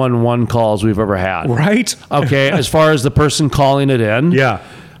 911 calls we've ever had. Right? Okay, as far as the person calling it in. Yeah.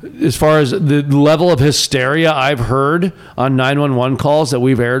 As far as the level of hysteria I've heard on 911 calls that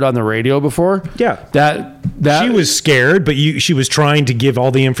we've aired on the radio before. Yeah. That she was scared, but she was trying to give all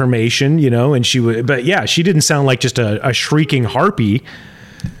the information, and she didn't sound like just a shrieking harpy.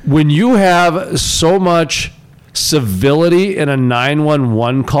 When you have so much civility in a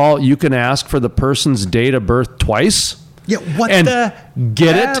 911 call, you can ask for the person's date of birth twice. Yeah,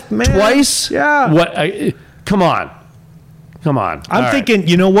 get it man? Twice? Yeah. Come on. I'm thinking,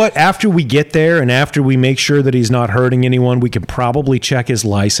 you know what? After we get there and after we make sure that he's not hurting anyone, we can probably check his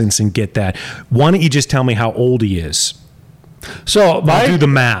license and get that. Why don't you just tell me how old he is? So I'll do the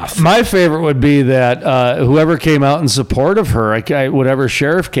math. My favorite would be that whoever came out in support of her, whatever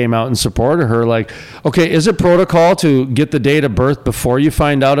sheriff came out in support of her, like, okay, is it protocol to get the date of birth before you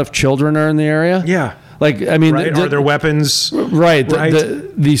find out if children are in the area? Yeah. Like, I mean, are there weapons? Right.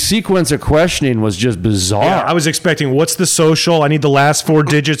 The sequence of questioning was just bizarre. Yeah, I was expecting, what's the social? I need the last 4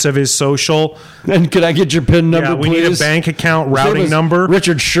 digits of his social. And could I get your PIN number, we please? need a bank account routing number.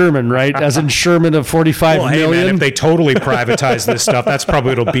 Richard Sherman, right? As in Sherman of 45 million. Hey man, if they totally privatize this stuff, that's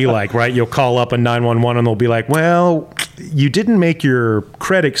probably what it'll be like, right? You'll call up a 911 and they'll be like, well, you didn't make your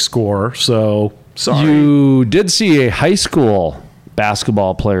credit score, so sorry. You did see a high school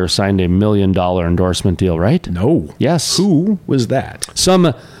basketball player signed $1 million endorsement deal, right? No. Yes. Who was that?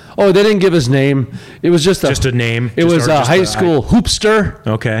 They didn't give his name. It was just a name. It was a high school hoopster.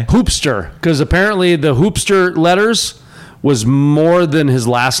 Okay. Hoopster. Because apparently the hoopster letters was more than his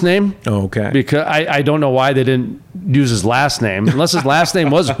last name. Okay. Because I don't know why they didn't use his last name. Unless his last name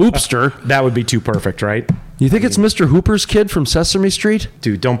was Hoopster. That would be too perfect, right? You think it's Mr. Hooper's kid from Sesame Street?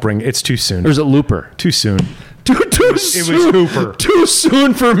 Dude, don't bring it's too soon. Or is it Looper? Too soon. Too It soon. was Hooper. Too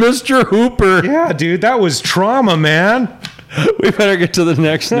soon for Mr. Hooper. Yeah, dude, that was trauma, man. We better get to the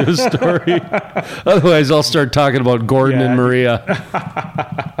next news story. Otherwise, I'll start talking about Gordon and Maria.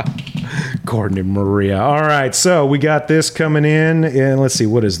 Gordon and Maria. All right, so we got this coming in, and let's see,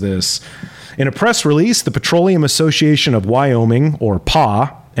 what is this? In a press release, the Petroleum Association of Wyoming, or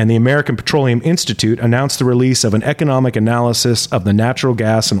PA, and the American Petroleum Institute announced the release of an economic analysis of the natural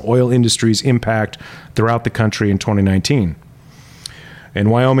gas and oil industry's impact throughout the country in 2019. In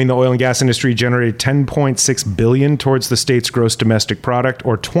Wyoming, the oil and gas industry generated $10.6 billion towards the state's gross domestic product,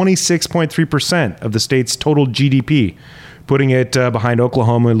 or 26.3% of the state's total GDP, putting it behind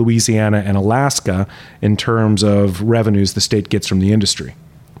Oklahoma, Louisiana, and Alaska in terms of revenues the state gets from the industry.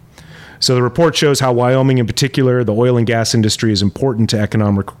 So the report shows how Wyoming, in particular, the oil and gas industry, is important to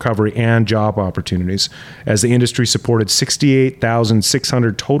economic recovery and job opportunities, as the industry supported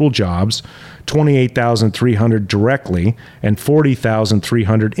 68,600 total jobs, 28,300 directly, and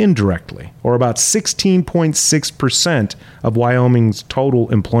 40,300 indirectly, or about 16.6% of Wyoming's total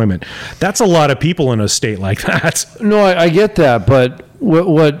employment. That's a lot of people in a state like that. No, I get that, but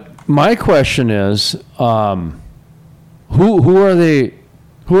what my question is, who are they?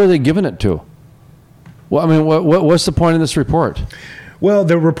 Who are they giving it to? Well, I mean, what's the point of this report? Well,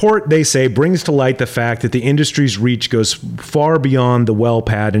 the report, they say, brings to light the fact that the industry's reach goes far beyond the well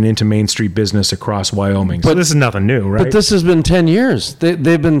pad and into Main Street business across Wyoming. So this is nothing new, right? But this has been 10 years.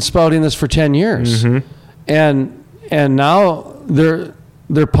 They've been spouting this for 10 years. Mm-hmm. And now they're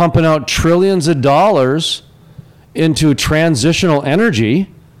pumping out trillions of dollars into transitional energy.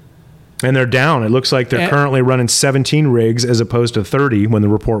 And they're down. It looks like they're currently running 17 rigs as opposed to 30 when the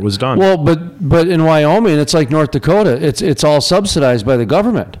report was done. Well, but in Wyoming, it's like North Dakota. It's all subsidized by the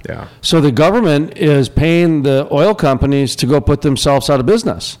government. Yeah. So the government is paying the oil companies to go put themselves out of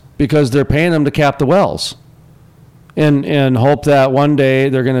business because they're paying them to cap the wells. And hope that one day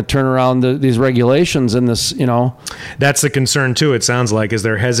they're going to turn around these regulations and this, That's the concern, too, it sounds like, is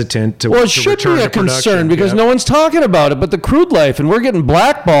they're hesitant to Well, it should be a concern because no one's talking about it but the crude life. And we're getting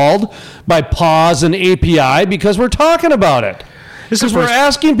blackballed by PAWS and API because we're talking about it. Because we're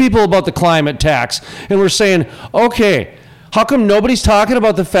asking people about the climate tax. And we're saying, okay, how come nobody's talking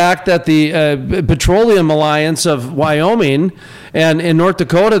about the fact that the Petroleum Alliance of Wyoming and in North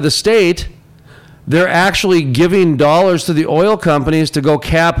Dakota, the state, they're actually giving dollars to the oil companies to go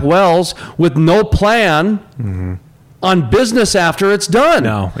cap wells with no plan on business after it's done.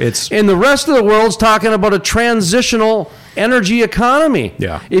 No, and the rest of the world's talking about a transitional energy economy.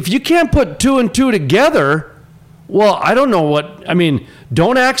 Yeah. If you can't put two and two together, well, I don't know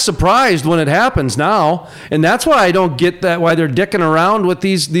don't act surprised when it happens now. And that's why I don't get why they're dicking around with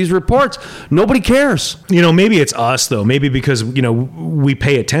these reports. Nobody cares. Maybe it's us, though. Maybe because, we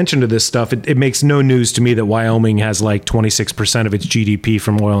pay attention to this stuff. It makes no news to me that Wyoming has like 26% of its GDP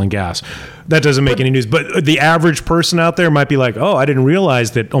from oil and gas. That doesn't make any news. But the average person out there might be like, oh, I didn't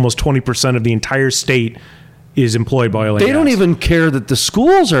realize that almost 20% of the entire state is employed by oil and gas. They don't even care that the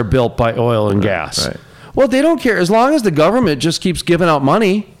schools are built by oil and gas. Right. Well, they don't care. As long as the government just keeps giving out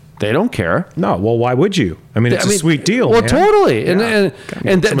money, they don't care. No, well, why would you? It's a sweet deal. Well, man. totally. Yeah.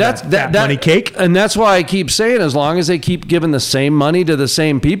 And that's that money cake. And that's why I keep saying, as long as they keep giving the same money to the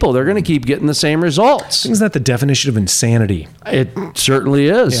same people, they're going to keep getting the same results. Isn't that the definition of insanity? It certainly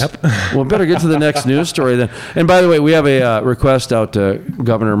is. Yep. Well, better get to the next news story then. And by the way, we have a request out to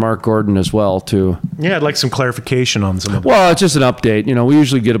Governor Mark Gordon as well to. Yeah, I'd like some clarification on some of it. Well, it's just an update. We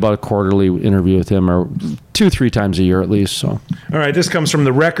usually get about a quarterly interview with him, or 2-3 times a year at least. So. All right, this comes from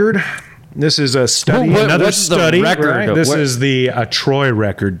The Record. This is a study, another study. Right? This is the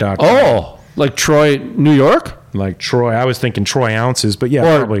TroyRecord.com. Oh, like Troy, New York? Like Troy. I was thinking Troy ounces, but yeah,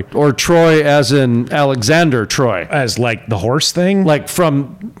 probably. Or Troy as in Alexander Troy. As like the horse thing? Like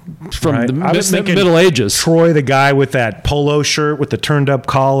from right. the I was thinking Middle Ages. Troy, the guy with that polo shirt with the turned up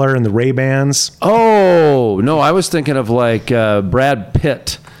collar and the Ray-Bans. Oh, no, I was thinking of like Brad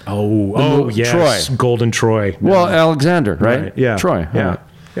Pitt. Oh, yes. Troy. Golden Troy. Well, Alexander, right? Yeah. Troy. Yeah. Right.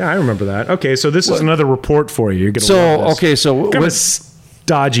 Yeah, I remember that. Okay, so this is another report for you. You're gonna love this. Kind of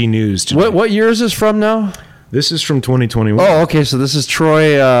dodgy news today. What year is this from now? This is from 2021. Oh, okay, so this is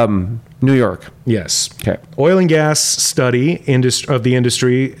Troy, New York. Yes. Okay. Oil and gas study of the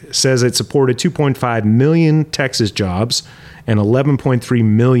industry says it supported 2.5 million Texas jobs and 11.3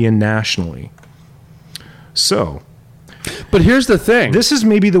 million nationally. So. But here's the thing. This is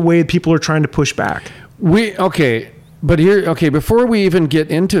maybe the way people are trying to push back. Before we even get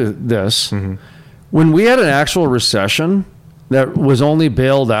into this, when we had an actual recession that was only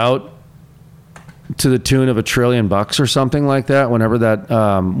bailed out to the tune of $1 trillion or something like that. Whenever that,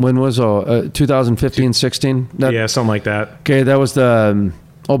 when was 2015, 16? Yeah, something like that. Okay, that was the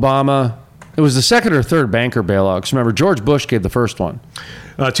Obama. It was the second or third banker bailout. 'Cause remember, George Bush gave the first one.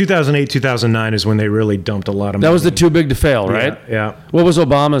 2008, 2009 is when they really dumped a lot of money. That was the too big to fail, right? Yeah. What was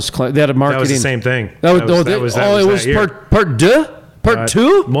Obama's claim? They had a marketing. That was the same thing. It was part deux? Part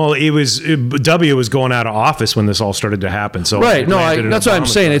two? Well, W was going out of office when this all started to happen. So right. No, that's what I'm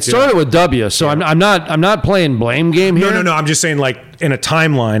saying. It started with W. So yeah. I'm not playing blame game here. No. I'm just saying, like, in a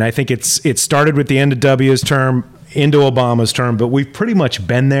timeline, I think it started with the end of W's term into Obama's term, but we've pretty much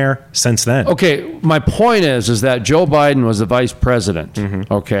been there since then. Okay, my point is that Joe Biden was the vice president,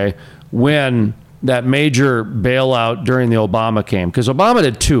 okay, when that major bailout during the Obama came, because Obama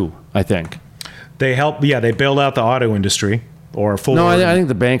did two, I think. They bailed out the auto industry, or full. No, I think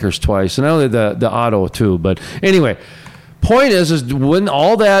the bankers twice, and only the auto too. But anyway, point is when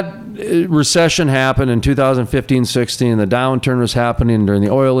all that recession happened in 2015, 16, the downturn was happening during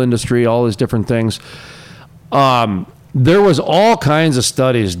the oil industry, all these different things. There was all kinds of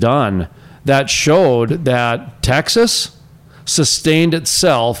studies done that showed that Texas sustained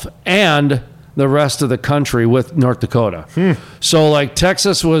itself and the rest of the country with North Dakota. So like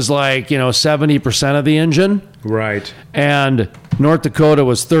Texas was like, 70% of the engine. Right. And North Dakota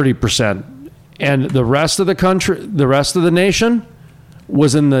was 30%. And the rest of the country, the rest of the nation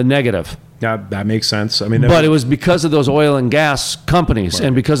was in the negative. Yeah, that makes sense. I mean, but it was because of those oil and gas companies, right,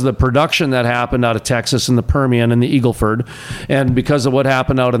 and because of the production that happened out of Texas and the Permian and the Eagle Ford, and because of what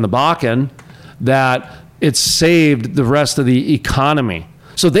happened out in the Bakken, that it saved the rest of the economy.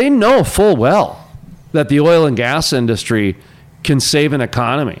 So they know full well that the oil and gas industry can save an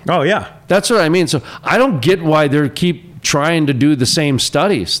economy. Oh, yeah. That's what I mean. So I don't get why they keep trying to do the same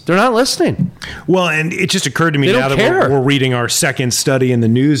studies. They're not listening. Well, and it just occurred to me now that we're reading our second study in the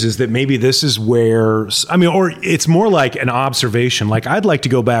news is that maybe this is where, or it's more like an observation. Like I'd like to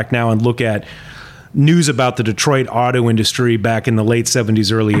go back now and look at news about the Detroit auto industry back in the late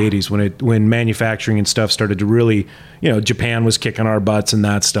 70s, early 80s when manufacturing and stuff started to really, Japan was kicking our butts and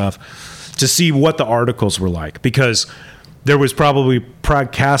that stuff, to see what the articles were like. Because there was probably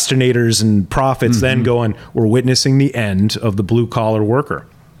procrastinators and prophets then going, we're witnessing the end of the blue-collar worker,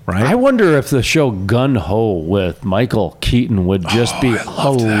 right? I wonder if the show Gun Ho with Michael Keaton would just be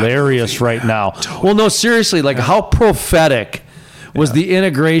hilarious right now. Totally. Well, no, seriously, like how prophetic was the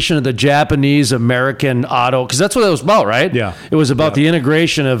integration of the Japanese-American auto, because that's what it was about, right? Yeah. It was about the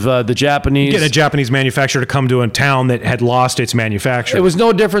integration of the Japanese. Get a Japanese manufacturer to come to a town that had lost its manufacturer. It was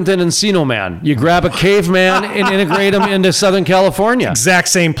no different than Encino Man. You grab a caveman and integrate him into Southern California. Exact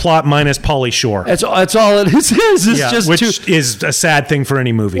same plot minus Pauly Shore. That's all it is. It's just which is a sad thing for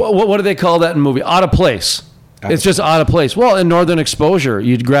any movie. What do they call that in movie? Out of place. It's just out of place. Well, in Northern Exposure,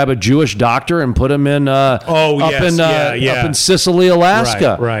 you'd grab a Jewish doctor and put him in up in Sicily,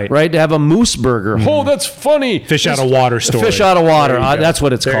 Alaska, right? To have a moose burger. Oh, that's funny. Fish out of water story. Fish out of water. That's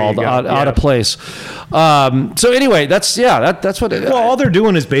what it's called. Out of place. So anyway, that's what. All they're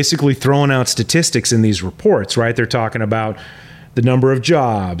doing is basically throwing out statistics in these reports, right? They're talking about the number of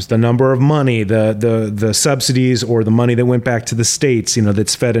jobs, the number of money, the subsidies or the money that went back to the states,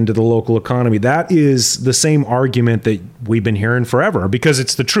 that's fed into the local economy. That is the same argument that we've been hearing forever because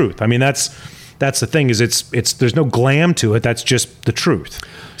it's the truth. I mean, that's the thing is it's there's no glam to it. That's just the truth.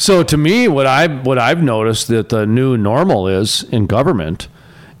 So to me, what I've noticed that the new normal is in government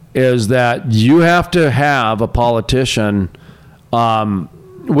is that you have to have a politician,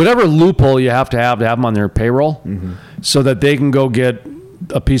 whatever loophole you have to have them on their payroll, so that they can go get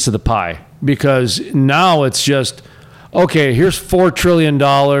a piece of the pie. Because now it's just, okay, here's $4 trillion.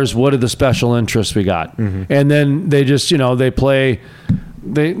 What are the special interests we got? And then they just, they play.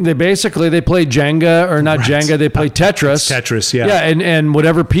 They play Jenga, or not Jenga. They play Tetris. Tetris, yeah. Yeah, and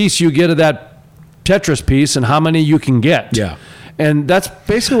whatever piece you get of that Tetris piece, and how many you can get. Yeah. And that's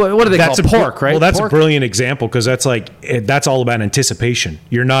basically what do they call pork, right? Well, that's pork? A brilliant example because that's that's all about anticipation.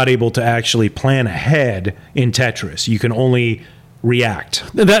 You're not able to actually plan ahead in Tetris. You can only react.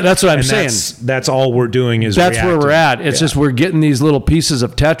 That's what I'm saying. That's all we're doing is that's reacting. Where we're at. It's just we're getting these little pieces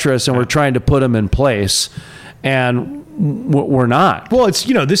of Tetris and we're trying to put them in place, and we're not. Well, it's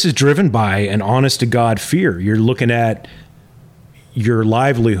this is driven by an honest to God fear. You're looking at your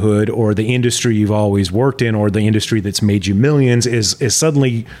livelihood or the industry you've always worked in or the industry that's made you millions is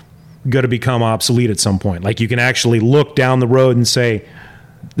suddenly going to become obsolete at some point. Like you can actually look down the road and say,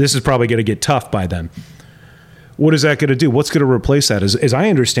 this is probably going to get tough by then. What is that going to do? What's going to replace that? As I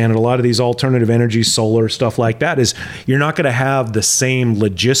understand it, a lot of these alternative energy, solar, stuff like that is you're not going to have the same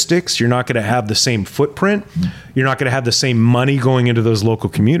logistics. You're not going to have the same footprint. You're not going to have the same money going into those local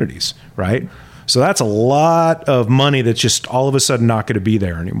communities, right? So that's a lot of money that's just all of a sudden not going to be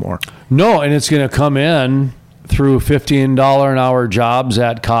there anymore. No, and it's going to come in through $15 an hour jobs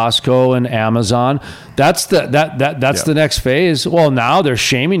at Costco and Amazon. That's the next phase. Well, now they're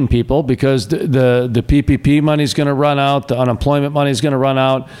shaming people because the PPP money is going to run out, the unemployment money is going to run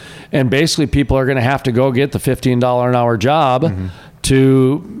out, and basically people are going to have to go get the $15 an hour job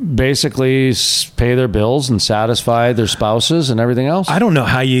to basically pay their bills and satisfy their spouses and everything else. I don't know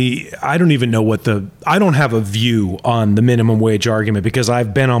how I don't even know I don't have a view on the minimum wage argument because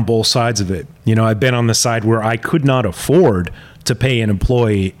I've been on both sides of it. You know, I've been on the side where I could not afford to pay an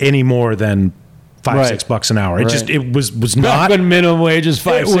employee any more than $5-6 an hour. It was not when minimum wage is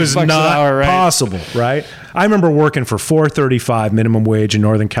 $5-6 an hour, right? Possible, right? I remember working for $4.35 minimum wage in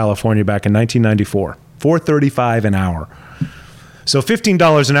Northern California back in 1994. $4.35 an hour. So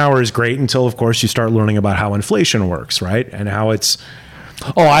 $15 an hour is great until, of course, you start learning about how inflation works, right? And how it's...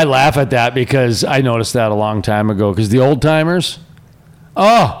 Oh, I laugh at that because I noticed that a long time ago. Because the old timers,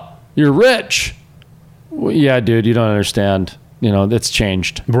 oh, you're rich. Well, yeah, dude, you don't understand. You know, it's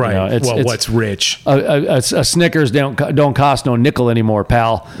changed. Right. You know, what's rich? A Snickers don't cost no nickel anymore,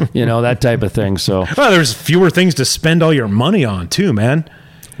 pal. You know, that type of thing. So, well, there's fewer things to spend all your money on, too, man.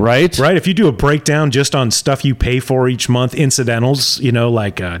 Right. If you do a breakdown just on stuff you pay for each month, incidentals, you know,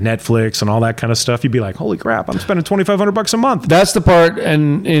 like Netflix and all that kind of stuff, you'd be like, holy crap, I'm spending $2,500 a month. That's the part.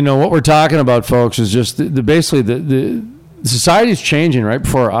 And, you know, what we're talking about, folks, is just basically the society's changing right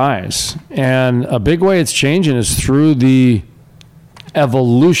before our eyes. And a big way it's changing is through the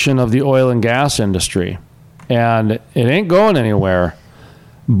evolution of the oil and gas industry. And it ain't going anywhere,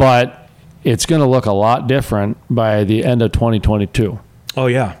 but it's going to look a lot different by the end of 2022. Oh,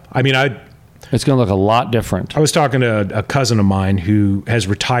 yeah. I mean, it's going to look a lot different. I was talking to a cousin of mine who has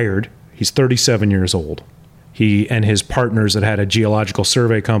retired. He's 37 years old. He and his partners that had a geological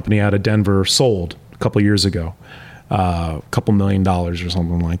survey company out of Denver sold a couple years ago. A couple $1 million or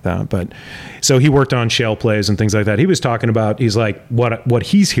something like that. But so he worked on shale plays and things like that. He was talking about, he's like, what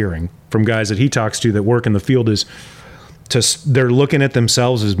he's hearing from guys that he talks to that work in the field is they're looking at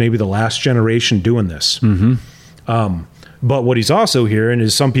themselves as maybe the last generation doing this. But what he's also hearing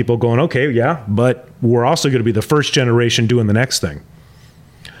is some people going, okay, yeah, but we're also going to be the first generation doing the next thing.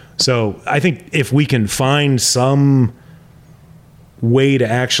 So I think if we can find some way to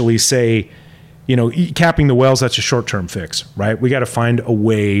actually say, you know, capping the wells, that's a short-term fix, right? We got to find a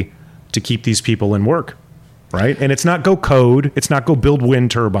way to keep these people in work, right? And it's not go code. It's not go build wind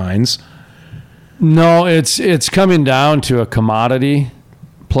turbines. No, it's coming down to a commodity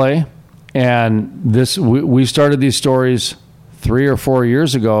play. And this, we started these stories 3 or 4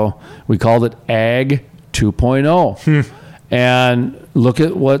 years ago. We called it Ag 2.0. And look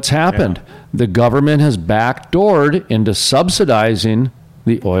at what's happened. Yeah. The government has backdoored into subsidizing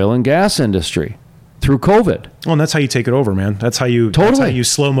the oil and gas industry through COVID. Well, and that's how you take it over, man. That's how you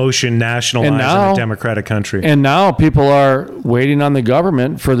slow motion nationalize in a democratic country. And now people are waiting on the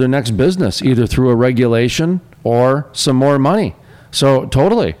government for their next business, either through a regulation or some more money. So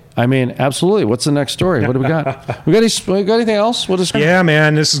totally. I mean, absolutely. What's the next story? What do we got? we got anything else? Yeah,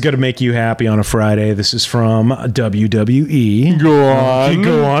 man, this is going to make you happy on a Friday. This is from WWE. Go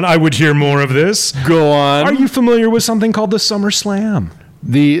on. I would hear more of this. Go on. Are you familiar with something called the SummerSlam?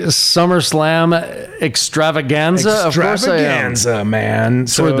 The SummerSlam extravaganza? Of course I am. Extravaganza, man.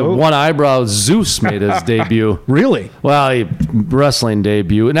 So the one eyebrow Zeus made his debut. Really? Well, wrestling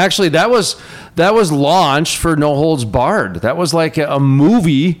debut. And actually that was launched for No Holds Barred. That was like a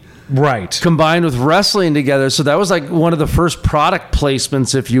movie, right, combined with wrestling together. So that was like one of the first product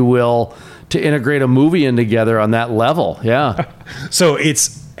placements, if you will, to integrate a movie in together on that level. Yeah. So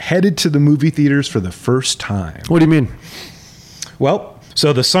it's headed to the movie theaters for the first time. What do you mean? Well,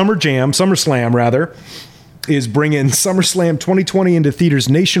 so the SummerSlam, is bringing SummerSlam 2020 into theaters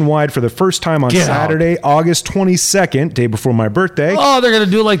nationwide for the first time on Saturday, August 22nd, day before my birthday. Oh, they're going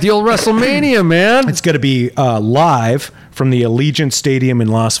to do like the old WrestleMania, man. It's going to be live from the Allegiant Stadium in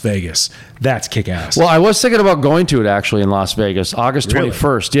Las Vegas. That's kick-ass. Well, I was thinking about going to it actually in Las Vegas, August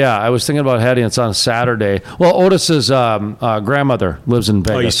 21st. Really? Yeah, I was thinking about heading. It's on a Saturday. Well, Otis's grandmother lives in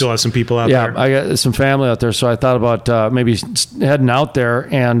Vegas. Oh, you still have some people out there? Yeah, I got some family out there, so I thought about maybe heading out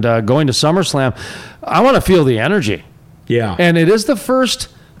there and going to SummerSlam. I want to feel the energy. Yeah. And it is the first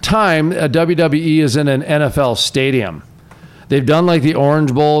time WWE is in an NFL stadium. They've done like the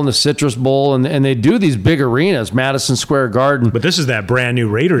Orange Bowl and the Citrus Bowl, and they do these big arenas, Madison Square Garden. But this is that brand new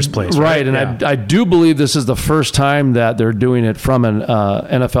Raiders place, right? And yeah. I do believe this is the first time that they're doing it from an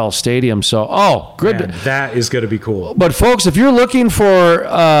NFL stadium. So, good. Man, that is going to be cool. But folks, if you're looking for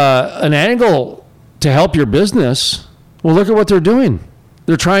an angle to help your business, well, look at what they're doing.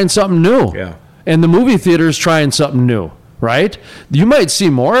 They're trying something new. Yeah. and the movie theater is trying something new, right? You might see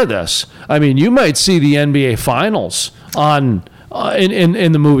more of this. I mean, you might see the NBA Finals on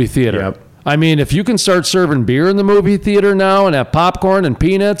in the movie theater. Yep. I mean, if you can start serving beer in the movie theater now and have popcorn and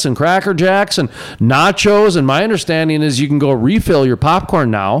peanuts and Cracker Jacks and nachos, and my understanding is you can go refill your popcorn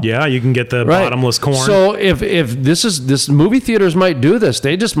now. Yeah, you can get the bottomless corn. So if this movie theaters might do this,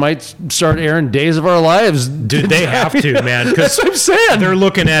 they just might start airing Days of Our Lives. Dude, they have to, man. That's what I'm saying. They're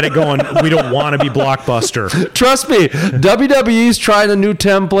looking at it going, we don't want to be Blockbuster. Trust me, WWE's trying a new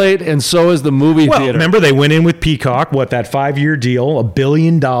template, and so is the movie theater. Remember they went in with Peacock, that 5-year deal, $1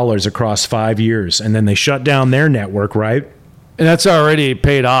 billion across 5 years, and then they shut down their network, right? And that's already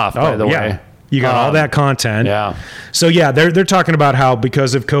paid off, by the way. You got all that content. Yeah. So yeah, they're talking about how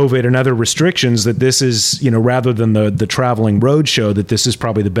because of COVID and other restrictions that this is, rather than the traveling road show, that this is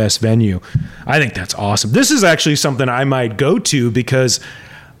probably the best venue. I think that's awesome. This is actually something I might go to because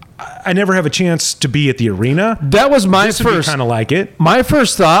I never have a chance to be at the arena. That was my first kind of like it. My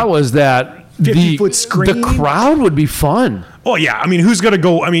first thought was that 50-foot screen. The crowd would be fun. Oh yeah, I mean, who's gonna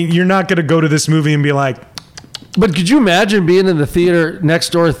go? I mean, you're not gonna go to this movie and be like. But could you imagine being in the theater,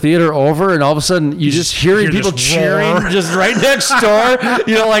 next door theater over, and all of a sudden you just hearing people just cheering roar. just right next door?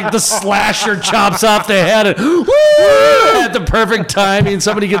 Like the slasher chops off the head and woo, at the perfect timing.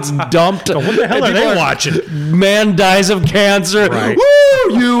 Somebody gets dumped. What the hell are they watching? Man dies of cancer. Right. Woo!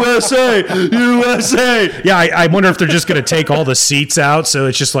 USA! USA! Yeah, I wonder if they're just going to take all the seats out, so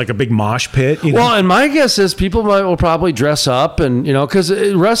it's just like a big mosh pit. Well, and my guess is people will probably dress up, and because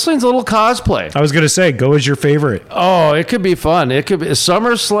wrestling's a little cosplay. I was going to say, go as your favorite. Oh, it could be fun. It could be a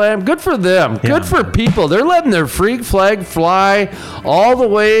SummerSlam. Good for them. Yeah. Good for people. They're letting their freak flag fly all the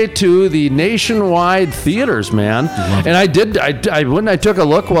way to the nationwide theaters, man. And I went and I took a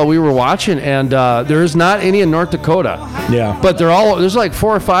look while we were watching, and there is not any in North Dakota. Yeah. But there's like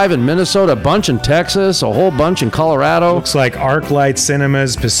 4 or 5 in Minnesota, a bunch in Texas, a whole bunch in Colorado. Looks like ArcLight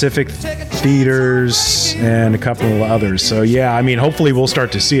Cinemas, Pacific Theaters, and a couple of others. So, yeah, I mean, hopefully we'll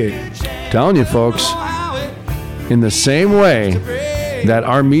start to see it. Telling you, folks. In the same way that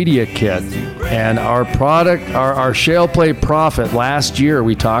our media kit and our product, our Shale Play profit last year,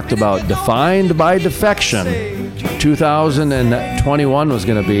 we talked about defined by defection. 2021 was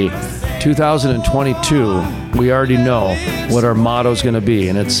going to be 2022. We already know what our motto is going to be,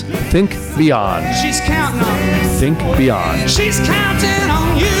 and it's think beyond. She's counting on you. Think beyond. She's counting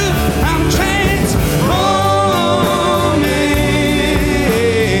on you. I'm transforming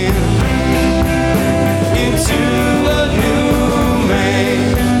into a new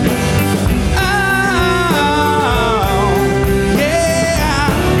man. Oh,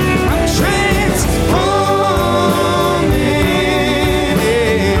 yeah. I'm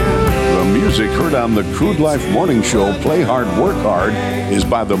transforming. The music heard on the Crude Life Morning Show, Play Hard, Work Hard, is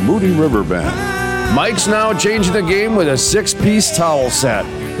by the Moody River Band. Mike's now changing the game with a 6-piece towel set.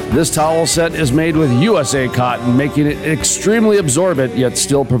 This towel set is made with USA cotton, making it extremely absorbent, yet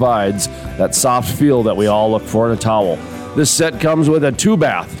still provides that soft feel that we all look for in a towel. This set comes with a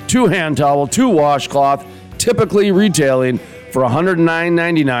 2-bath, 2-hand towel, 2 washcloth, typically retailing for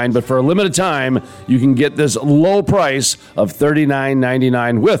 $109.99, but for a limited time, you can get this low price of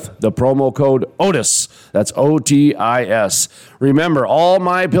 $39.99 with the promo code OTIS. That's OTIS. Remember, all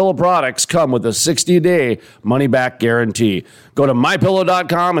MyPillow products come with a 60-day money-back guarantee. Go to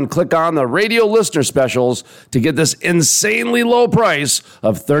MyPillow.com and click on the radio listener specials to get this insanely low price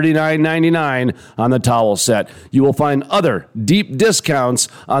of $39.99 on the towel set. You will find other deep discounts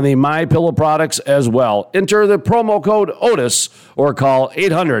on the MyPillow products as well. Enter the promo code OTIS or call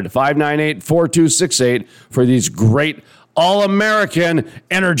 800-598-4268 for these great all-American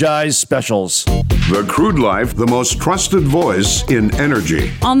Energized specials. The Crude Life, the most trusted voice in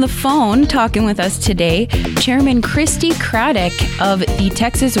energy. On the phone, talking with us today, Chairman Christy Craddock of the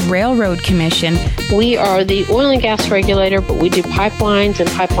Texas Railroad Commission. We are the oil and gas regulator, but we do pipelines and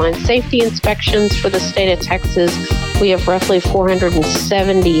pipeline safety inspections for the state of Texas. We have roughly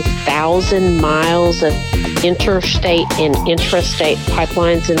 470,000 miles of interstate and intrastate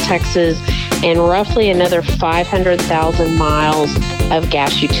pipelines in Texas, and roughly another 500,000 miles of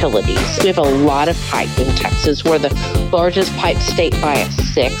gas utilities. We have a lot of pipe in Texas. We're the largest pipe state by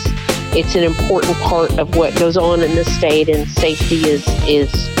 6. It's an important part of what goes on in the state, and safety is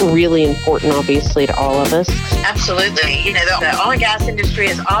really important, obviously, to all of us. Absolutely. The oil and gas industry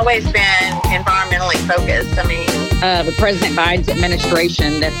has always been environmentally focused. The President Biden's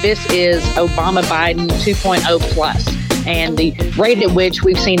administration, that this is Obama-Biden 2.0 plus. And the rate at which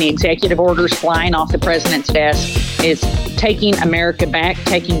we've seen the executive orders flying off the president's desk is taking America back,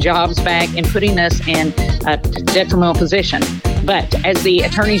 taking jobs back, and putting us in a detrimental position. But as the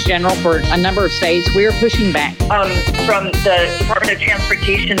attorneys general for a number of states, we are pushing back. From the Department of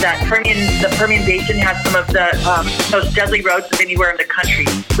Transportation, that the Permian Basin has some of the most deadly roads of anywhere in the country.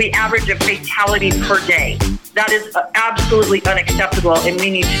 We average a fatality per day. That is absolutely unacceptable, and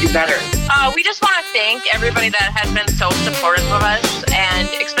we need to do better. We just want to thank everybody that has been so supportive of us, and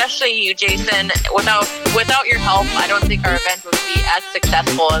especially you, Jason. Without your help, I don't think our event would be as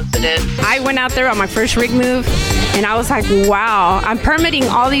successful as it is. I went out there on my first rig move, and I was like, wow, I'm permitting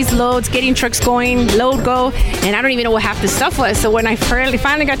all these loads, getting trucks going, load go, and I don't even know what half the stuff was. So when I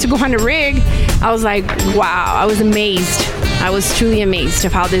finally got to go on the rig, I was like, wow, I was amazed. I was truly amazed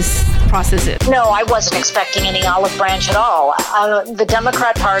of how this process is. No, I wasn't expecting any olive branch at all. The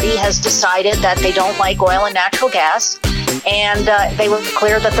Democrat Party has decided that they don't like oil and natural gas, and they were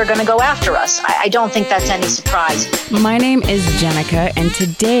clear that they're going to go after us. I don't think that's any surprise. My name is Jenica, and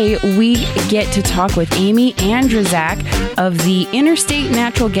today we get to talk with Amy Andrzak of the Interstate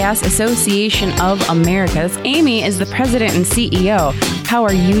Natural Gas Association of America. Amy is the president and CEO. How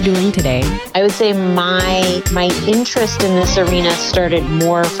are you doing today? I would say my interest in this arena started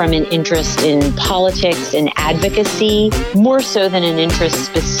more from an interest in politics and advocacy, more so than an interest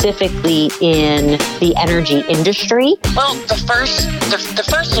specifically in the energy industry. Well, the first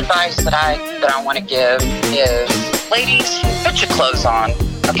advice that I want to give is, ladies, put your clothes on,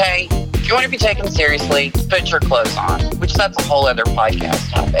 okay? If you want to be taken seriously, put your clothes on, which that's a whole other podcast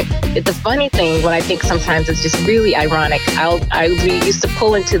topic. The funny thing, what I think sometimes is just really ironic, we used to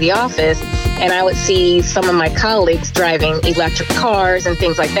pull into the office and I would see some of my colleagues driving electric cars and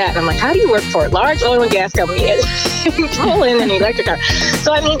things like that. And I'm like, how do you work for a large oil and gas company and pull in an electric car?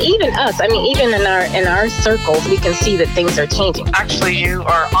 So, I mean, even in our circles, we can see that things are changing. Actually, you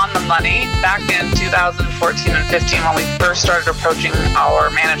are on the money. Back in 2014 and 15, when we first started approaching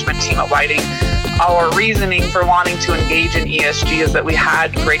our management team at Whiting, our reasoning for wanting to engage in ESG is that we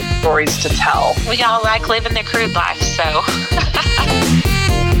had great stories to tell. We all like living the crude life, so.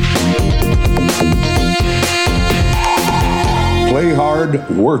 Play hard,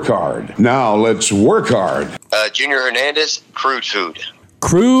 work hard. Now let's work hard. Junior Hernandez, Crude Food.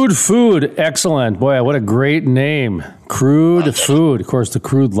 Crude Food. Excellent. Boy, what a great name. Crude Food. Of course, the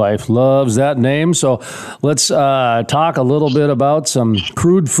crude life loves that name. So let's talk a little bit about some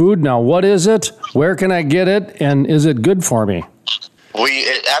crude food. Now, what is it? Where can I get it? And is it good for me?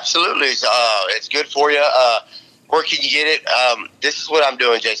 Absolutely. It's good for you. Where can you get it? This is what I'm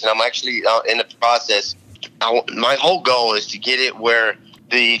doing, Jason. I'm actually in the process. My whole goal is to get it where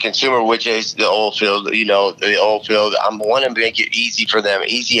the consumer, which is the oil field, the oil field, I want to make it easy for them,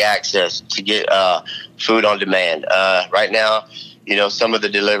 easy access to get food on demand. Right now, some of the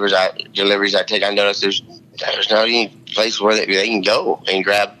deliveries I take, I notice there's not any place where they can go and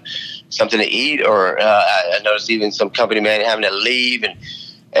grab something to eat, or I noticed even some company man having to leave,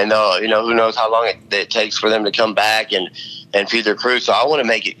 and who knows how long it takes for them to come back and feed their crew. So I want to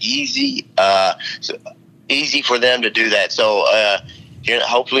make it easy, easy for them to do that. So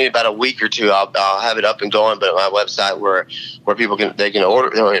hopefully about a week or two, I'll have it up and going, but my website where people can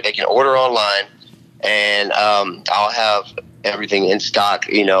order online, and I'll have everything in stock,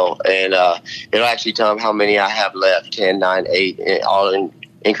 and it'll actually tell them how many I have left, 10, 9, 8, all in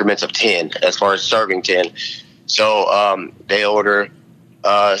increments of 10 as far as serving 10. So they order,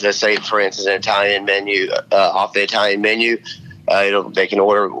 let's say, for instance, an Italian menu, off the Italian menu, they can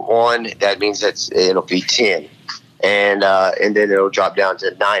order one. That means it'll be 10. And then it'll drop down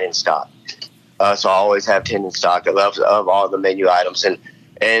to 9 in stock. So I always have 10 in stock of all the menu items.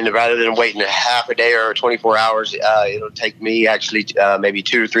 And rather than waiting a half a day or 24 hours, it'll take me actually maybe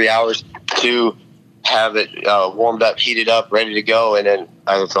 2 or 3 hours to have it warmed up, heated up, ready to go. And then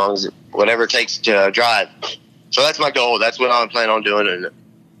as long as whatever it takes to drive. So that's my goal. That's what I'm planning on doing.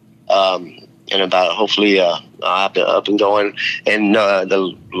 And about hopefully I'll have to up and going. And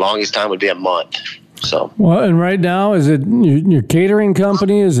the longest time would be a month. So well, and right now, is it your catering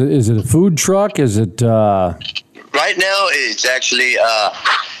company? Is it a food truck? Is it? Right now, it's actually I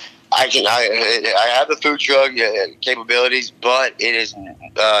have the food truck capabilities, but it is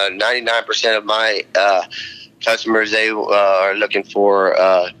 99% of my customers. They are looking for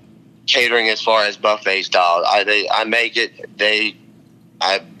catering as far as buffet style. I make it.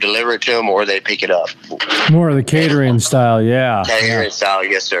 I deliver it to them, or they pick it up. More of the catering style, yeah. Catering style,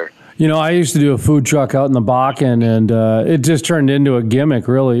 yes, sir. I used to do a food truck out in the Bakken, and it just turned into a gimmick,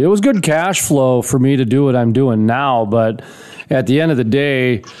 really. It was good cash flow for me to do what I'm doing now, but at the end of the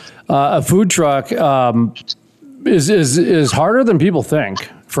day, a food truck is harder than people think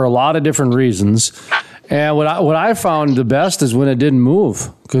for a lot of different reasons. And what I found the best is when it didn't move,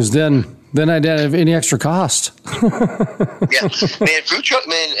 because then I didn't have any extra cost. Yeah, man, food truck,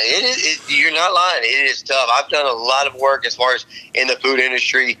 man, you're not lying. It is tough. I've done a lot of work as far as in the food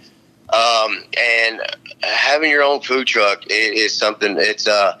industry, and having your own food truck is something. It's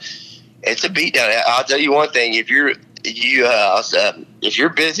a beatdown. I'll tell you one thing: if you're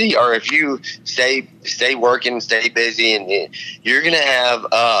busy, or if you stay working, stay busy, and you're gonna have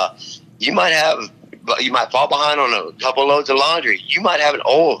you might fall behind on a couple loads of laundry. You might have an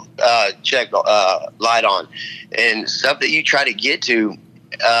oil check light on, and stuff that you try to get to.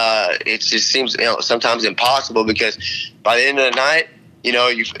 It just seems sometimes impossible, because by the end of the night,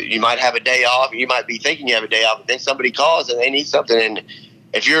 you might have a day off. You might be thinking you have a day off, but then somebody calls and they need something. And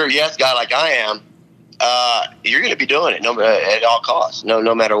if you're a yes guy like I am, you're going to be doing it at all costs,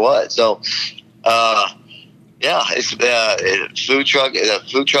 no matter what. So. Yeah, it's food truck.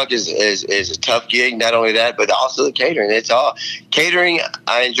 Food truck is a tough gig. Not only that, but also the catering. It's all catering.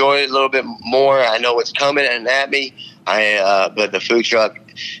 I enjoy it a little bit more. I know what's coming and at me. But the food truck,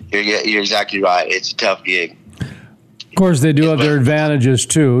 you're exactly right. It's a tough gig. Of course, they do have their advantages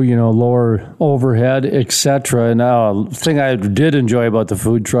too. Lower overhead, etc. And the thing I did enjoy about the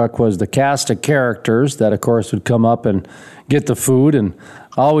food truck was the cast of characters that, of course, would come up and get the food, and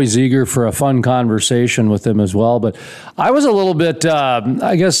always eager for a fun conversation with them as well. But I was a little bit,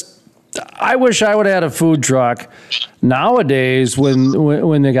 I guess, I wish I would have had a food truck nowadays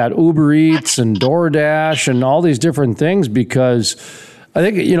when they got Uber Eats and DoorDash and all these different things, because I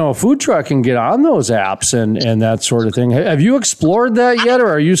think, a food truck can get on those apps and that sort of thing. Have you explored that yet, or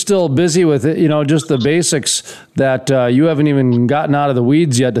are you still busy with it, just the basics that you haven't even gotten out of the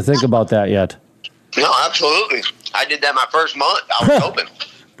weeds yet to think about that yet? No, absolutely. I did that my first month. I was open.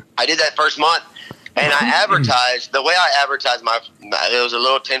 I did that first month, and I advertised. The way I advertised it was a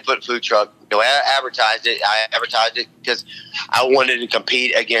little 10-foot food truck. The way I advertised it because I wanted to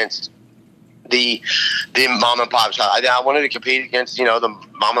compete against the mom and pops. I wanted to compete against the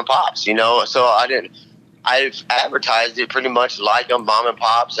mom and pops. So I advertised it pretty much like a mom and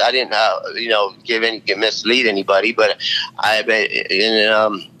pops. I didn't mislead anybody, but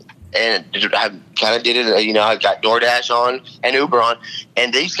and I kind of did it, I got DoorDash on and Uber on,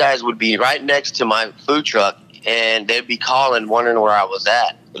 and these guys would be right next to my food truck, and they'd be calling, wondering where I was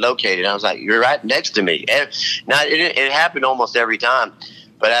located. I was like, you're right next to me. And now, it happened almost every time,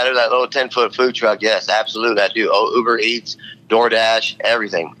 but out of that little 10-foot food truck, yes, absolutely, I do. Uber Eats, DoorDash,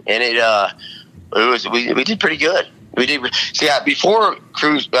 everything. And we did pretty good. We did. See, before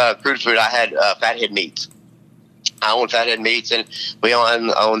crude food, I had Fathead Meats. I own Fathead Meats, and we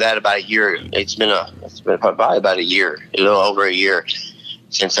owned that about a year. It's been probably about a year, a little over a year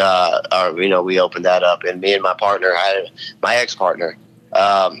since we opened that up. And me and my partner, my ex-partner,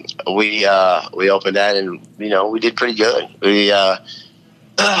 we opened that, and we did pretty good. We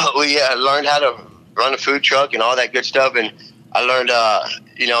learned how to run a food truck and all that good stuff. And I learned,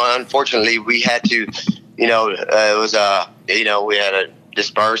 unfortunately, we had to, we had to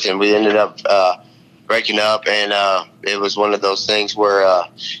disperse, and we ended up breaking up, and it was one of those things where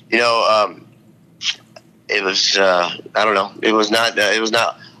it was I don't know, it was not a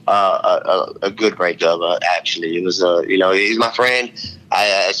good breakup. Actually, it was he's my friend.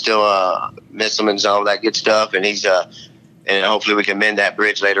 I still miss him and all that good stuff, and he's and hopefully we can mend that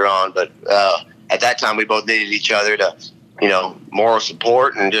bridge later on. But at that time, we both needed each other to moral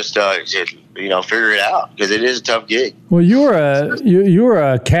support and just figure it out, because it is a tough gig. Well, you were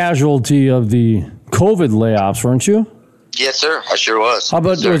a casualty of the COVID layoffs, weren't you? Yes, sir. I sure was. How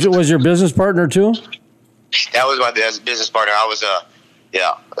about, was your business partner too? That was my business partner. I was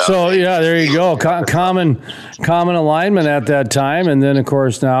yeah. So there you go. Common alignment at that time, and then of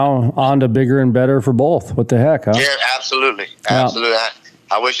course now on to bigger and better for both. What the heck, huh? Yeah, absolutely.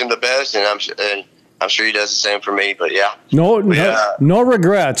 I wish him the best, and I'm sure he does the same for me. But yeah, no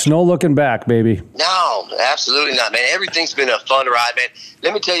regrets, no looking back, baby. No, absolutely not, man. Everything's been a fun ride, man.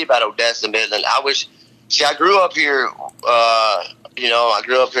 Let me tell you about Odessa, Midland. I grew up here. I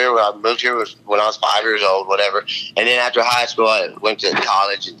grew up here. I moved here when I was 5 years old, whatever. And then after high school, I went to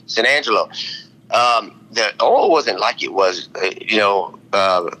college in San Angelo. The oil wasn't like it was,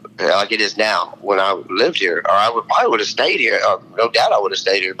 like it is now when I lived here. Or I probably would have stayed here. No doubt I would have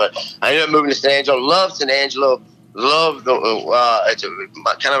stayed here. But I ended up moving to San Angelo. Love San Angelo. Love it's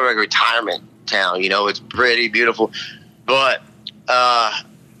kind of like a retirement town. It's pretty, beautiful. But,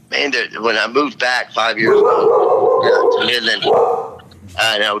 man, when I moved back 5 years ago to Midland,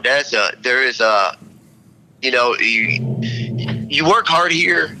 in Odessa, there is you work hard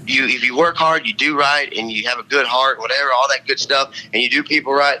here. If you work hard, you do right, and you have a good heart, whatever, all that good stuff, and you do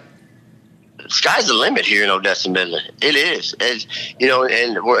people right, sky's the limit here in Odessa, Midland. It is. And,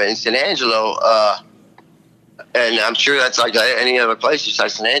 and we're in San Angelo, and I'm sure that's like any other place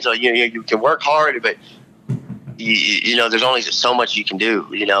besides San Angelo. You can work hard, but there's only so much you can do.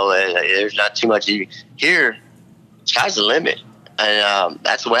 There's not too much here. Sky's the limit, and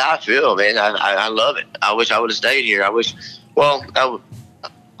that's the way I feel, man. I love it. I wish I would have stayed here. I wish I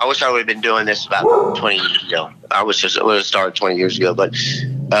would have been doing this about 20 years ago. I would have started 20 years ago, but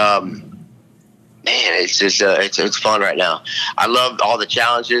man, it's just it's fun right now. I love all the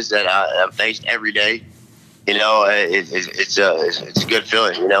challenges that I'm faced every day. It's a good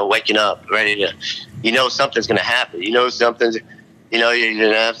feeling. Waking up ready to, something's gonna happen. Something's, you're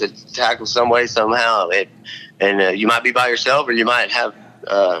gonna have to tackle some way somehow. And you might be by yourself, or you might have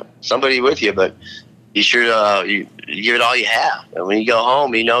somebody with you, but you sure you give it all you have. And when you go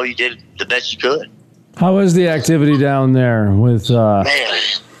home, you did the best you could. How is the activity down there with? Man.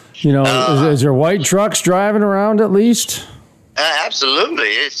 Is there white trucks driving around at least? Absolutely,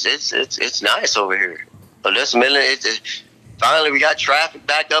 it's nice over here. But this minute, finally we got traffic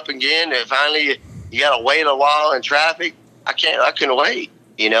back up again, and finally you got to wait a while in traffic. I couldn't wait.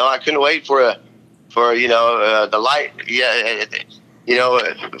 I couldn't wait for the light. Yeah,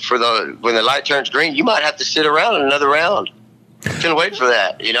 when the light turns green, you might have to sit around another round. Couldn't wait for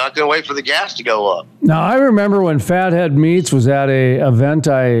that. I couldn't wait for the gas to go up. Now, I remember when Fathead Meats was at a event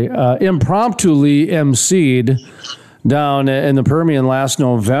I impromptuly emceed down in the Permian last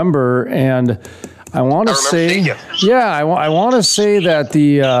November, and I want to say, I want to say that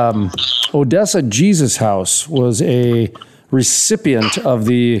the Odessa Jesus House was a recipient of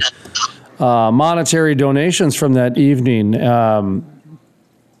the monetary donations from that evening.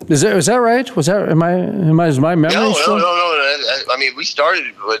 Is that right? Is my memory? No. I mean, we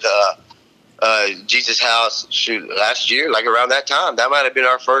started with Jesus House last year, like around that time. That might have been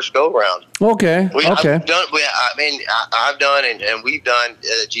our first go round. Okay. I've done, and we've done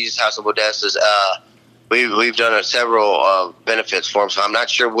Jesus House of Odessa's. We've done several benefits for them. So I'm not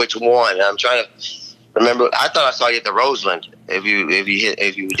sure which one. I'm trying to remember. I thought I saw you at the Roseland. If you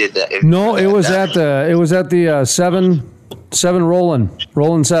did that. No, it was at the seven Rollin'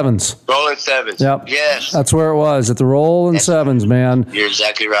 Sevens. Rollin' Sevens. Yep. Yes. That's where it was, at the Rollin' Sevens, man. You're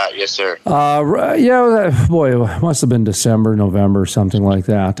exactly right. Yes, sir. Boy, it must have been December, November, something like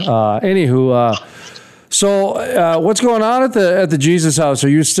that. So what's going on at the Jesus House? Are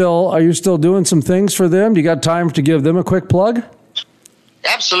you still doing some things for them? Do you got time to give them a quick plug?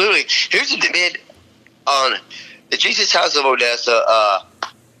 Absolutely. Here's the bid on the Jesus House of Odessa.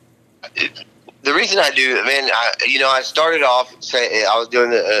 The reason I do, man, I started off saying I was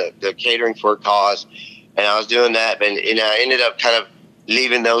doing the catering for a cause, and I was doing that, and I ended up kind of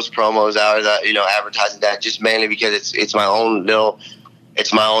leaving those promos out of that, advertising that, just mainly because it's my own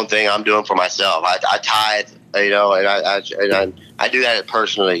it's my own thing I'm doing for myself. I tithe, and I do that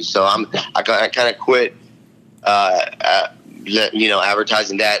personally. So I kind of quit,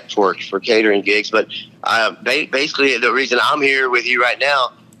 advertising that for catering gigs. But basically, the reason I'm here with you right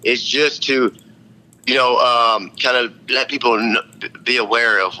now is just to, kind of let people be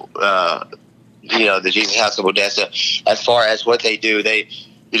aware of, the Jesus House of Odessa as far as what they do. They,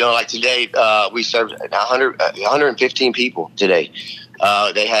 like today, we served 115 people today.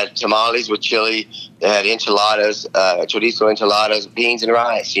 They had tamales with chili. They had enchiladas, chorizo enchiladas, beans and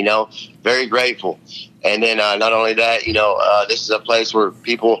rice, very grateful. And then not only that, this is a place where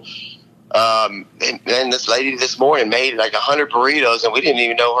people, and this lady this morning made like 100 burritos, and we didn't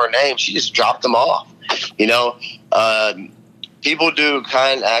even know her name. She just dropped them off. People do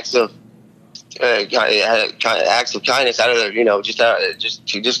kind acts of kindness out of their,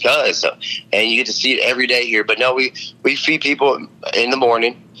 just cause. So, and you get to see it every day here. But no, we feed people in the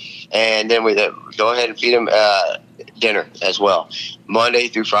morning, and then we go ahead and feed them dinner as well, Monday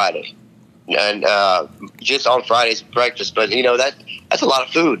through Friday, and just on Fridays breakfast. But that's a lot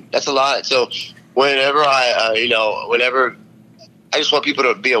of food. That's a lot. So whenever I just want people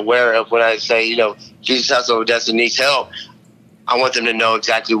to be aware of when I say, Jesus House of Odessa needs help. I want them to know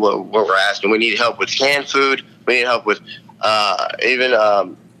exactly what we're asking. We need help with canned food. We need help with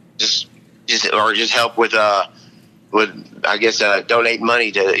just help with donate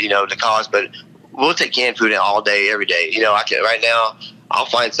money to the cause. But we'll take canned food all day, every day. I can right now. I'll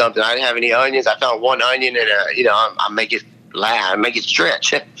find something. I didn't have any onions. I found one onion, and I make it laugh, make it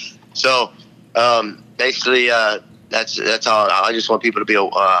stretch. So basically, that's all. I just want people to be.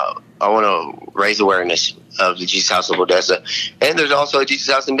 I want to raise awareness of the Jesus House of Odessa, and there's also a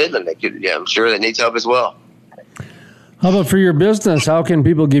Jesus House in Midland I'm sure that needs help as well. How about for your business? How can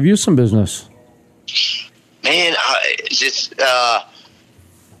people give you some business? Man,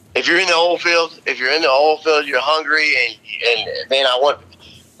 if you're in the oil field, you're hungry, and man, I want.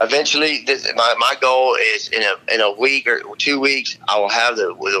 Eventually, my goal is in a week or 2 weeks, I will have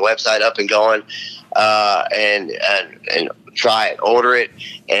the website up and going, and try it, order it,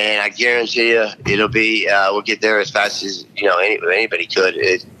 and I guarantee you it'll be we'll get there as fast as anybody could.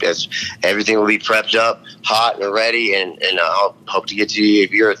 Everything will be prepped up, hot and ready, and I'll hope to get to you. If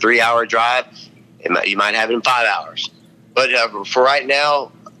you're a 3-hour drive, you might have it in 5 hours. But for right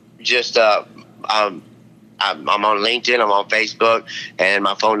now, just I'm on LinkedIn, I'm on Facebook, and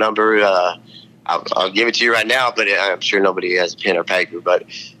my phone number, I'll give it to you right now, but I'm sure nobody has a pen or paper. But,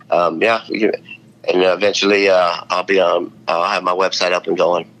 and eventually I'll have my website up and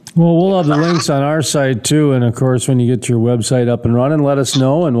going. Well, we'll have the links on our site, too. And, of course, when you get your website up and running, let us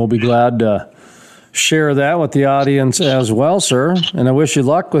know, and we'll be glad to share that with the audience as well, sir. And I wish you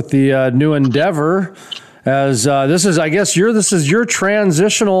luck with the new endeavor, as this is your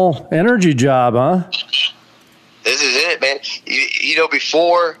transitional energy job, huh? This is it, man.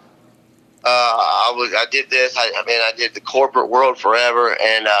 Before I did this, I did the corporate world forever,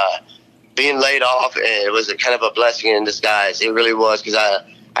 and being laid off, it was a kind of a blessing in disguise. It really was, because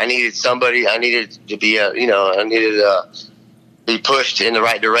I needed somebody. I needed to be be pushed in the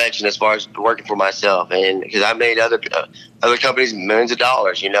right direction as far as working for myself, and because I made other companies millions of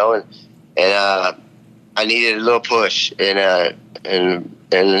dollars, and I needed a little push, and it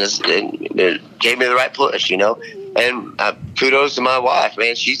gave me the right push, And kudos to my wife,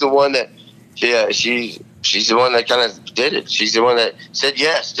 man. She's the one that, she's the one that kind of did it. She's the one that said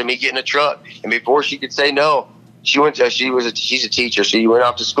yes to me getting a truck. And before she could say no, she's a teacher. She went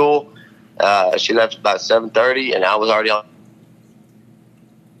off to school. She left about 7:30, and I was already on.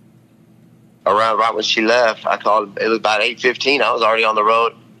 Around right when she left, I called. It was about 8:15. I was already on the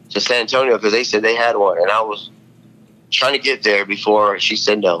road to San Antonio because they said they had one, and I was trying to get there before she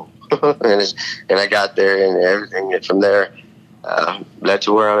said no. and I got there, and everything from there led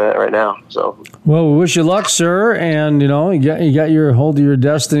to where I'm at right now. So, well, we wish you luck, sir, and you got your hold of your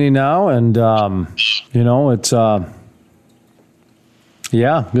destiny now, and it's good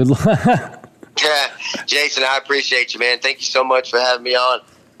luck. Jason, I appreciate you, man. Thank you so much for having me on,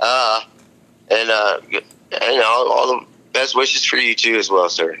 and all the best wishes for you too as well,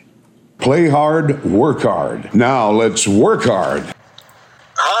 sir. Play hard, work hard. Now let's work hard.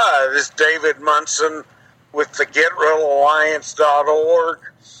 Hi, this is David Munson with the GetRealAlliance.org,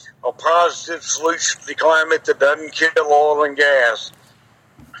 a positive solution to the climate that doesn't kill oil and gas.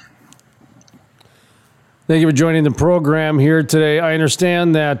 Thank you for joining the program here today. I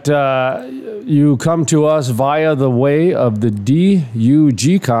understand that you come to us via the way of the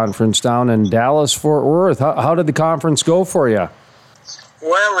DUG conference down in Dallas, Fort Worth. How did the conference go for you?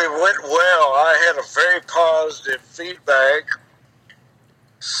 Well, it went well. I had a very positive feedback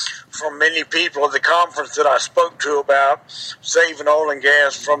from many people at the conference that I spoke to about saving oil and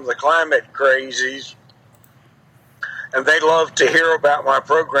gas from the climate crazies. And they love to hear about my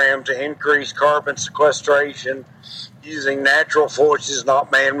program to increase carbon sequestration using natural forces,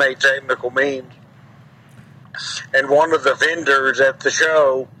 not man-made technical means. And one of the vendors at the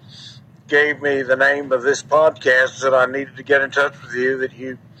show gave me the name of this podcast that I needed to get in touch with you, that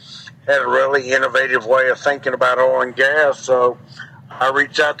you had a really innovative way of thinking about oil and gas. So I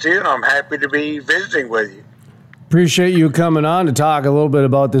reached out to you, and I'm happy to be visiting with you. Appreciate you coming on to talk a little bit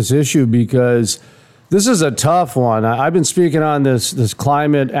about this issue, because this is a tough one. I've been speaking on this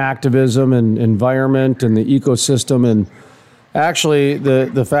climate activism and environment and the ecosystem, and actually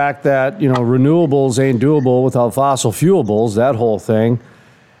the fact that renewables ain't doable without fossil fuelables, that whole thing.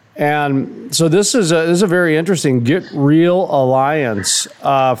 And so this is a very interesting Get Real Alliance.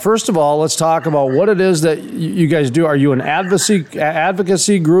 First of all, let's talk about what it is that you guys do. Are you an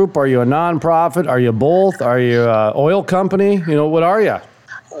advocacy group? Are you a nonprofit? Are you both? Are you an oil company? What are you?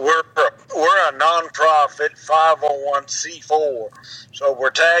 We're a nonprofit 501c4, so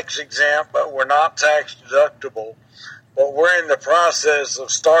we're tax exempt, but we're not tax deductible. But we're in the process of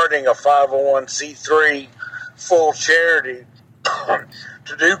starting a 501c3 full charity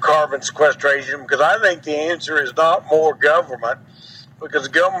to do carbon sequestration, because I think the answer is not more government, because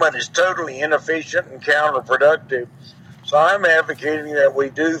government is totally inefficient and counterproductive. So I'm advocating that we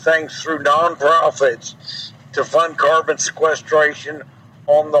do things through nonprofits to fund carbon sequestration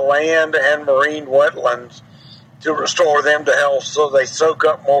on the land and marine wetlands to restore them to health, so they soak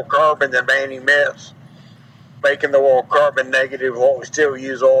up more carbon than man emits, making the world carbon negative while we still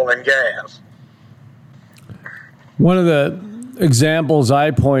use oil and gas. One of the examples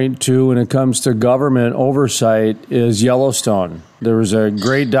I point to when it comes to government oversight is Yellowstone. There was a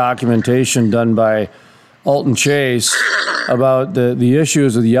great documentation done by Alton Chase about the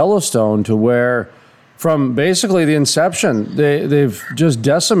issues of Yellowstone, to where from basically the inception, they've just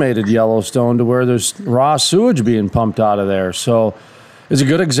decimated Yellowstone to where there's raw sewage being pumped out of there. So it's a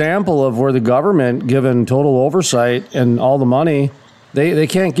good example of where the government, given total oversight and all the money, they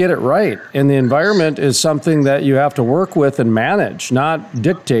can't get it right. And the environment is something that you have to work with and manage, not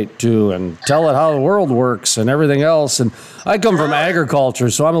dictate to and tell it how the world works and everything else. And I come from agriculture,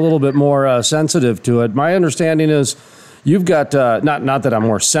 so I'm a little bit more sensitive to it. My understanding is you've got, not that I'm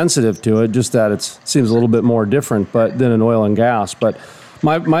more sensitive to it, just that it seems a little bit more different than in oil and gas. But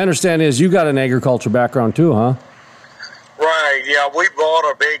my understanding is you got an agriculture background too, huh? Right, yeah. We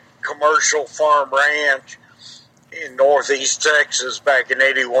bought a big commercial farm ranch in northeast Texas back in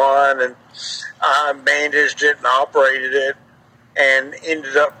 81, and I managed it and operated it and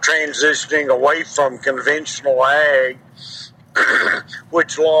ended up transitioning away from conventional ag,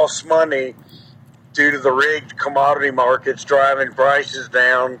 which lost money due to the rigged commodity markets driving prices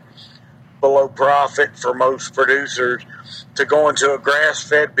down below profit for most producers, to go into a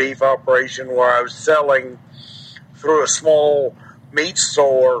grass-fed beef operation where I was selling through a small meat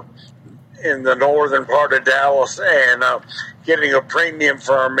store in the northern part of Dallas and getting a premium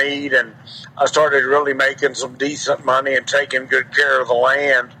for our meat. And I started really making some decent money and taking good care of the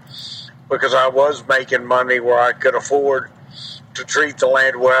land, because I was making money where I could afford to treat the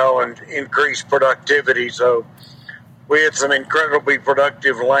land well and increase productivity. So we had some incredibly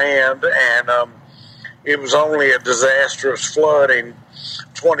productive land, and it was only a disastrous flood in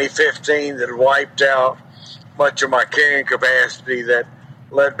 2015 that wiped out much of my carrying capacity that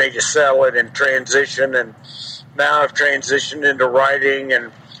led me to sell it and transition. And now I've transitioned into writing and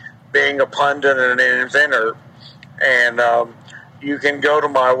being a pundit and an inventor. And you can go to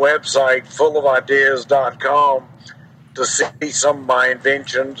my website, fullofideas.com, to see some of my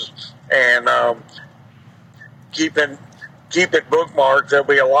inventions, and keep it bookmarked. There'll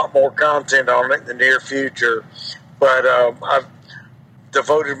be a lot more content on it in the near future. But I've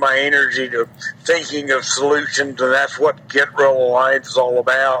devoted my energy to thinking of solutions, and that's what Get Real Alliance is all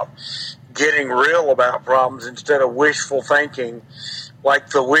about. Getting real about problems instead of wishful thinking, like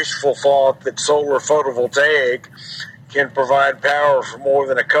the wishful thought that solar photovoltaic can provide power for more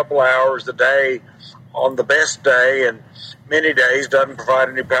than a couple hours a day on the best day, and many days doesn't provide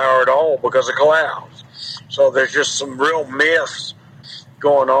any power at all because of clouds. So there's just some real myths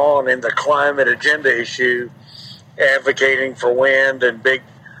going on in the climate agenda issue, advocating for wind and big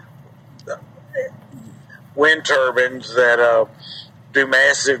wind turbines that do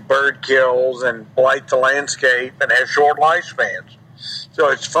massive bird kills and blight the landscape and have short lifespans. So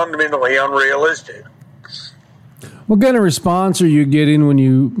it's fundamentally unrealistic. What kind of response are you getting when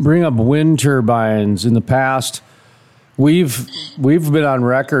you bring up wind turbines? In the past, we've been on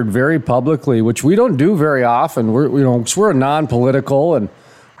record very publicly, which we don't do very often. We're a non-political, and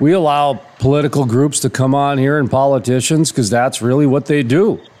we allow political groups to come on here and politicians because that's really what they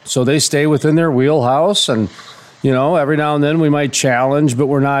do. So they stay within their wheelhouse, and every now and then we might challenge, but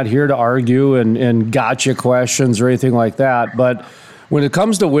we're not here to argue and gotcha questions or anything like that. But when it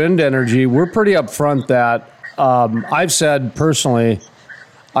comes to wind energy, we're pretty upfront that I've said personally,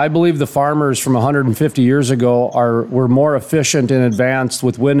 I believe the farmers from 150 years ago were more efficient and advanced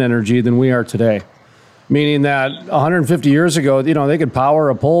with wind energy than we are today. Meaning that 150 years ago, they could power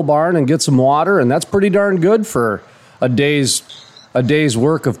a pole barn and get some water, and that's pretty darn good for a day's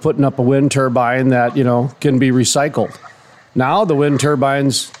work of putting up a wind turbine that, can be recycled. Now the wind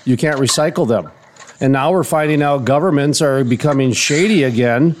turbines, you can't recycle them. And now we're finding out governments are becoming shady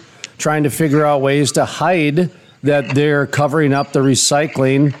again, trying to figure out ways to hide that they're covering up the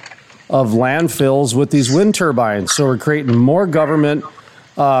recycling of landfills with these wind turbines. So we're creating more government,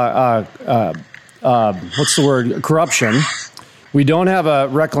 corruption. We don't have a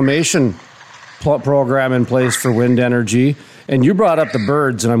reclamation program in place for wind energy. And you brought up the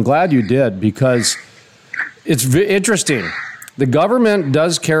birds, and I'm glad you did, because it's interesting. The government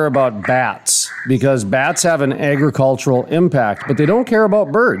does care about bats because bats have an agricultural impact, but they don't care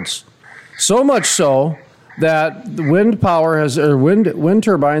about birds. So much so that wind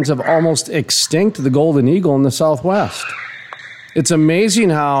turbines have almost extinct the golden eagle in the Southwest. It's amazing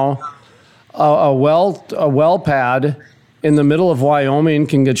how a well pad in the middle of Wyoming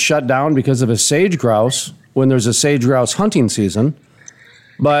can get shut down because of a sage grouse when there's a sage grouse hunting season,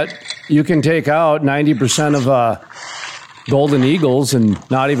 but you can take out 90% of golden eagles and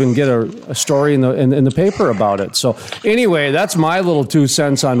not even get a story in the paper about it. So anyway, that's my little 2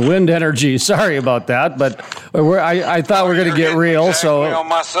 cents on wind energy. Sorry about that, but I thought we were going to get real. Exactly on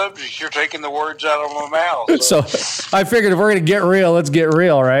my subject, you're taking the words out of my mouth. So I figured if we're going to get real, let's get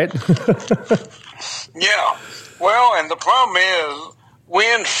real, right? Yeah. Well, and the problem is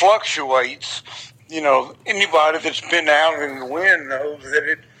wind fluctuates. You know, anybody that's been out in the wind knows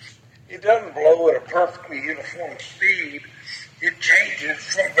that it doesn't blow at a perfectly uniform speed. It changes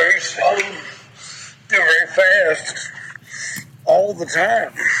from very slow to very fast all the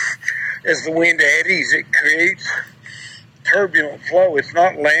time. As the wind eddies, it creates turbulent flow. It's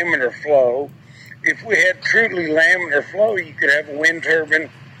not laminar flow. If we had truly laminar flow, you could have a wind turbine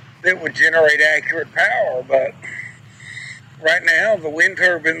that would generate accurate power. But right now, the wind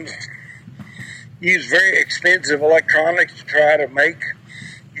turbines use very expensive electronics to try to make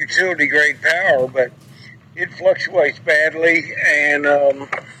utility-grade power, but it fluctuates badly and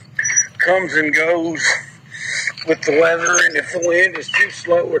comes and goes with the weather. And if the wind is too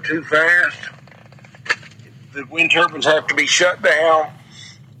slow or too fast, the wind turbines have to be shut down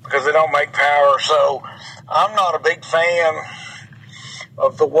because they don't make power. So I'm not a big fan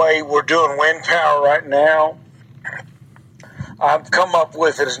of the way we're doing wind power right now. I've come up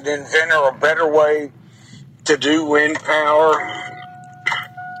with, as an inventor, a better way to do wind power,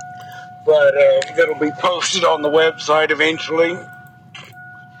 but that'll be posted on the website eventually.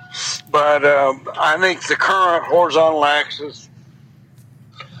 But I think the current horizontal axis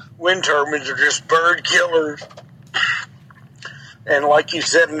wind turbines are just bird killers. And like you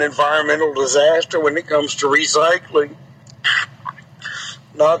said, an environmental disaster when it comes to recycling.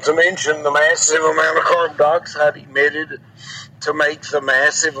 Not to mention the massive amount of carbon dioxide emitted to make the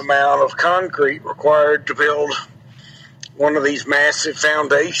massive amount of concrete required to build one of these massive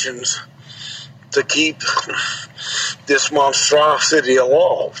foundations to keep this monstrosity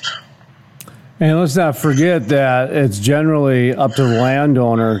aloft. And let's not forget that it's generally up to the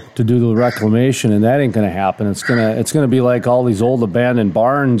landowner to do the reclamation, and that ain't going to happen. It's gonna be like all these old abandoned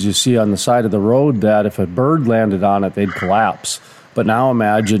barns you see on the side of the road that if a bird landed on it, they'd collapse. But now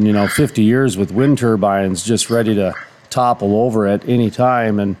imagine, 50 years with wind turbines just ready to topple over at any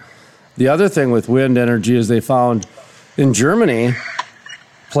time. And the other thing with wind energy is they found in Germany,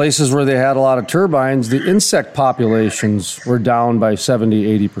 places where they had a lot of turbines, the insect populations were down by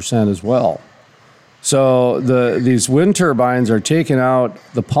 70-80% as well. So these wind turbines are taking out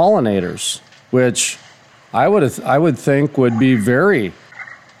the pollinators, which I would think would be very,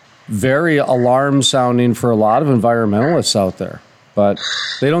 very alarm sounding for a lot of environmentalists out there. But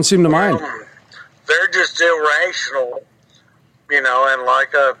they don't seem to mind. They're just irrational, and like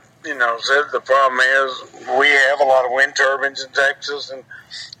I said, the problem is we have a lot of wind turbines in Texas, and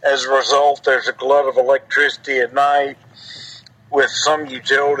as a result, there's a glut of electricity at night, with some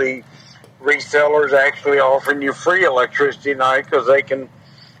utility resellers actually offering you free electricity at night because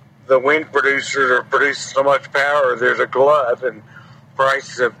the wind producers are producing so much power, there's a glut, and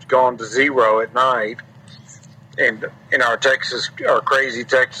prices have gone to zero at night. And in our crazy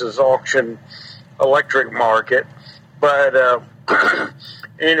Texas auction electric market. But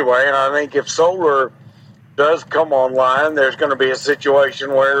anyway, and I think if solar does come online, there's going to be a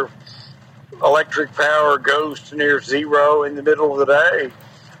situation where electric power goes to near zero in the middle of the day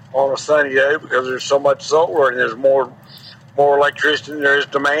on a sunny day because there's so much solar and there's more electricity than there is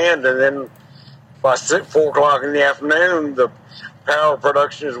demand. And then by 4 o'clock in the afternoon, the power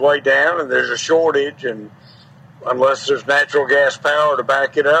production is way down and there's a shortage, and unless there's natural gas power to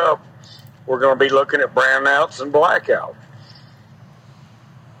back it up, we're going to be looking at brownouts and blackouts.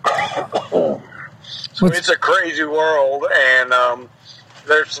 So it's a crazy world, and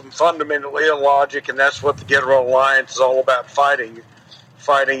there's some fundamental illogic, and that's what the Get Real Alliance is all about, fighting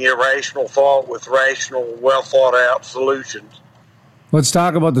irrational thought with rational, well-thought-out solutions. Let's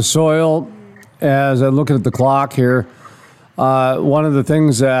talk about the soil. As I'm looking at the clock here, one of the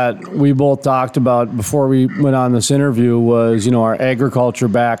things that we both talked about before we went on this interview was, our agriculture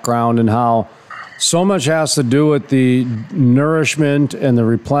background and how so much has to do with the nourishment and the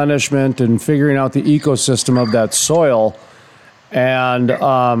replenishment and figuring out the ecosystem of that soil. And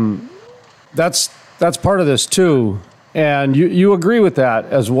that's part of this too. And you agree with that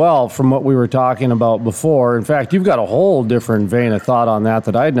as well from what we were talking about before. In fact, you've got a whole different vein of thought on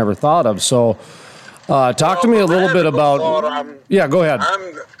that I'd never thought of. So talk to me a little bit about... Yeah, go ahead.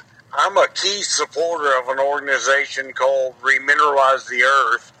 I'm a key supporter of an organization called Remineralize the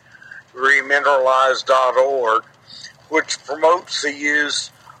Earth, remineralize.org, which promotes the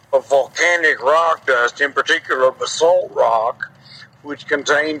use of volcanic rock dust, in particular basalt rock, which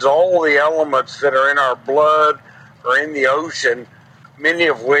contains all the elements that are in our blood, are in the ocean, many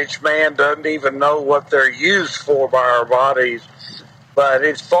of which man doesn't even know what they're used for by our bodies. But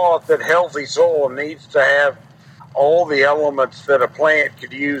it's thought that healthy soil needs to have all the elements that a plant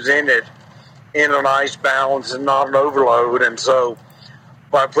could use in it in a nice balance and not an overload. And so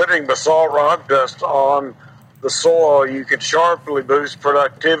by putting basalt rock dust on the soil, you can sharply boost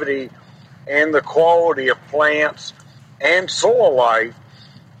productivity and the quality of plants and soil life.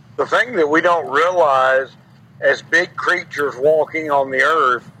 The thing that we don't realize as big creatures walking on the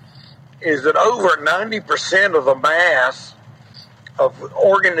earth is that over 90% of the mass of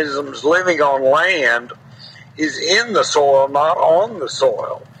organisms living on land is in the soil, not on the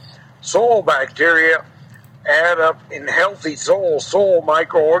soil. Soil bacteria add up in healthy soil. Soil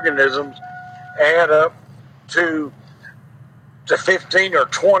microorganisms add up to 15 or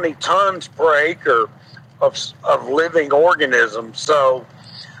 20 tons per acre of living organisms. So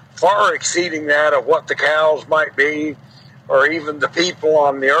far exceeding that of what the cows might be, or even the people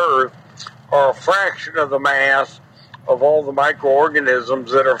on the earth, are a fraction of the mass of all the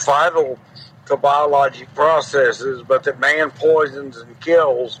microorganisms that are vital to biologic processes, but that man poisons and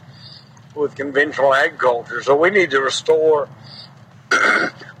kills with conventional agriculture. So we need to restore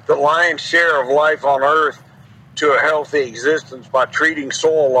the lion's share of life on Earth to a healthy existence by treating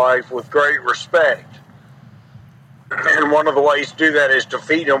soil life with great respect. And one of the ways to do that is to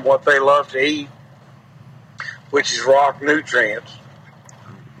feed them what they love to eat, which is rock nutrients.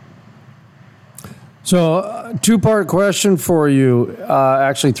 So, two-part question for you,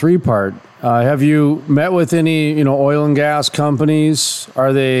 actually three-part. Have you met with any, oil and gas companies?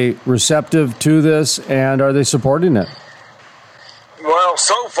 Are they receptive to this, and are they supporting it? Well,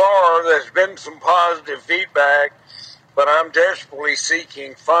 so far there's been some positive feedback, but I'm desperately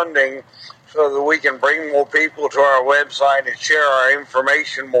seeking funding so that we can bring more people to our website and share our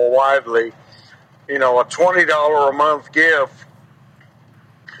information more widely. A $20 a month gift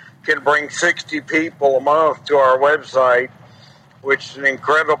can bring 60 people a month to our website, which is an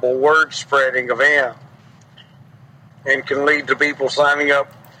incredible word-spreading event, and can lead to people signing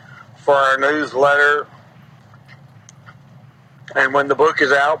up for our newsletter, and when the book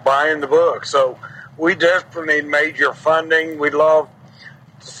is out, buying the book. So we desperately need major funding. We'd love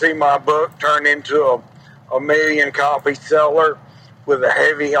to see my book turn into a million-copy seller with a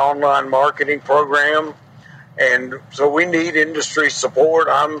heavy online marketing program. And so we need industry support.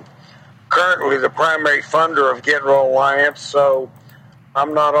 I'm currently the primary funder of Get Real Alliance, so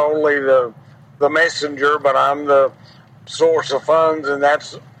I'm not only the messenger, but I'm the source of funds, and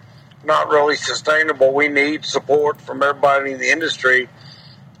that's not really sustainable. We need support from everybody in the industry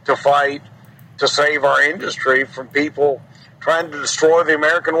to fight to save our industry from people trying to destroy the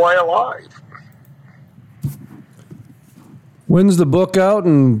American way of life. When's the book out?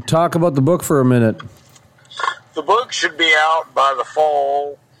 And talk about the book for a minute. The book should be out by the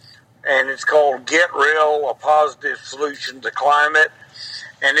fall, and it's called Get Real, A Positive Solution to Climate.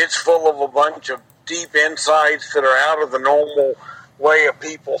 And it's full of a bunch of deep insights that are out of the normal way of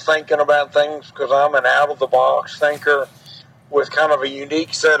people thinking about things, because I'm an out-of-the-box thinker with kind of a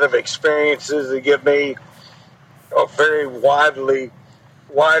unique set of experiences that give me a very wide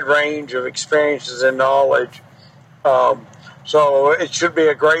range of experiences and knowledge. So it should be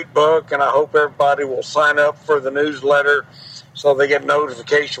a great book, and I hope everybody will sign up for the newsletter so they get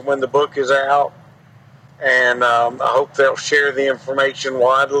notification when the book is out. And I hope they'll share the information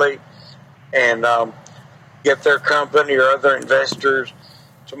widely and get their company or other investors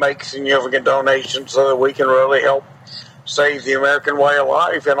to make significant donations so that we can really help save the American way of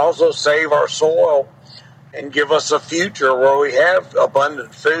life and also save our soil and give us a future where we have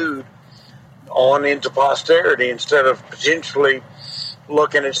abundant food on into posterity instead of potentially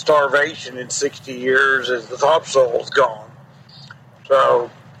looking at starvation in 60 years as the topsoil's gone. So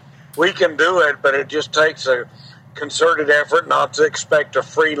we can do it, but it just takes a concerted effort not to expect a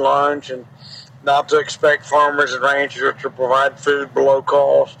free lunch and not to expect farmers and ranchers to provide food below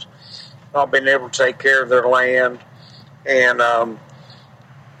cost, not being able to take care of their land. And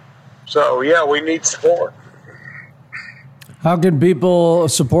we need support. How can people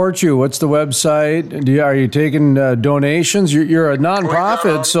support you? What's the website? Are you taking donations? You're a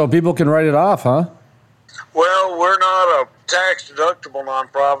nonprofit, so people can write it off, huh? Well, we're not a tax-deductible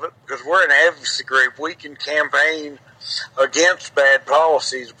nonprofit because we're an advocacy group. We can campaign against bad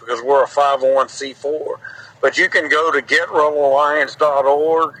policies because we're a 501c4. But you can go to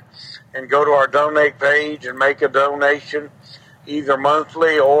getrealalliance.org and go to our donate page and make a donation either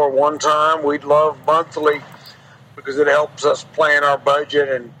monthly or one time. We'd love monthly because it helps us plan our budget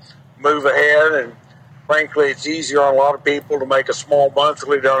and move ahead. And frankly, it's easier on a lot of people to make a small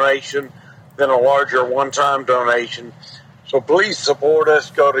monthly donation than a larger one-time donation. So please support us.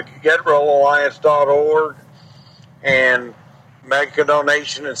 Go to GetRollAlliance.org and make a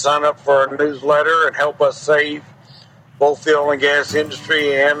donation and sign up for our newsletter and help us save both the oil and gas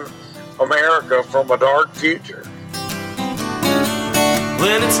industry and America from a dark future.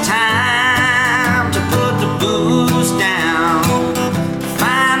 Well, it's time to put the booze down.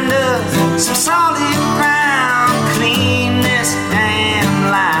 Find us some solid ground. Clean this damn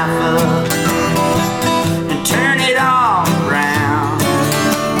life up and turn it all around.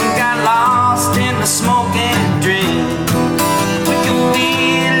 We got lost in the smoke and drink. We can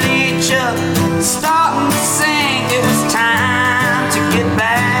feel each other starting to sing. It was time to get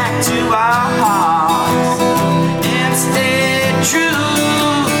back to our hearts and stay true.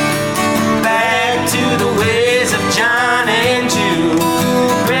 Back to the ways of John and Jude,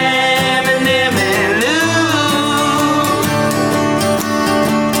 Graham and Emily Lou.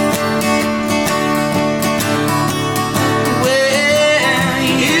 Well,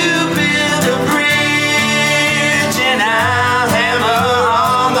 you build a bridge and I'll hammer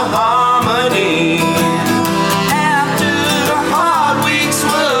on the harmony. After a hard week's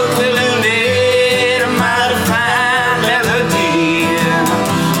work, we'll illuminate a mighty fine melody.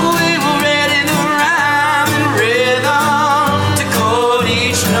 We will ready the rhyme and rhythm to code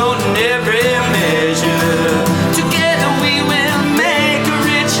each note and every measure. Together we will make a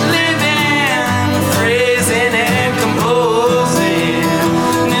rich living, phrasing and composing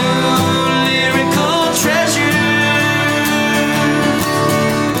new lyrical treasures.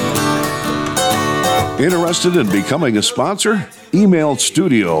 Interested in becoming a sponsor? Email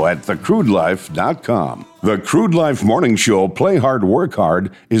studio@thecrudelife.com. The Crude Life Morning Show, Play Hard, Work Hard,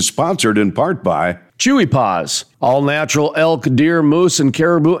 is sponsored in part by Chewy Paws, all natural elk, deer, moose, and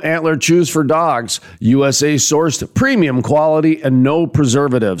caribou antler chews for dogs. USA sourced, premium quality, and no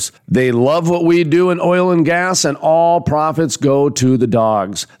preservatives. They love what we do in oil and gas, and all profits go to the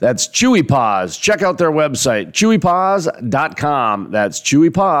dogs. That's Chewy Paws. Check out their website, chewypaws.com. That's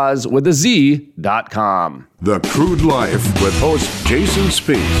Chewy Paws with a Z.com. The Crude Life with host Jason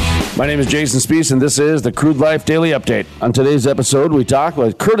Spees. My name is Jason Spees, and this is the Crude Life Daily Update. On today's episode, we talk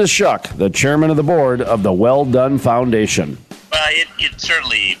with Curtis Shuck, the chairman of the board of the Well Done Foundation. Well, it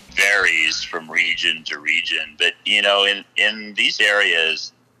certainly varies from region to region, but, you know, in these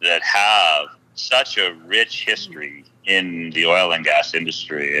areas that have such a rich history in the oil and gas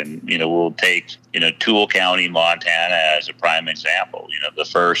industry, and, you know, we'll take, you know, Toole County, Montana as a prime example. You know, the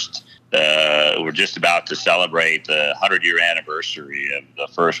first... we're just about to celebrate the 100-year anniversary of the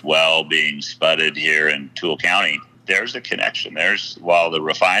first well being spudded here in Toole County. There's a connection. While the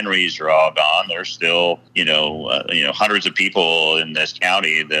refineries are all gone, there's still, hundreds of people in this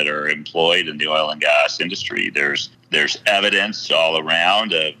county that are employed in the oil and gas industry. There's evidence all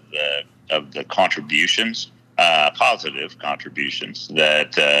around of the contributions, positive contributions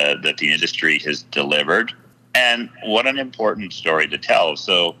that the industry has delivered, and what an important story to tell.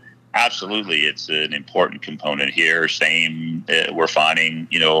 So. Absolutely, it's an important component here. Same, we're finding,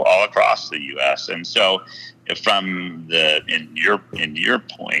 all across the U.S. And so, in your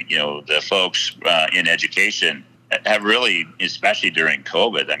point, the folks in education have really, especially during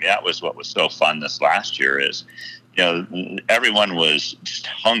COVID. I mean, that was what was so fun this last year is, everyone was just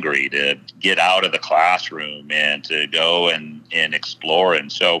hungry to get out of the classroom and to go and explore.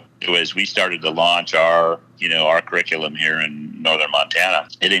 And so, as we started to launch our curriculum here in northern Montana,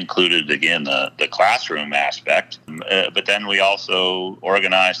 it included, again, the classroom aspect. But then we also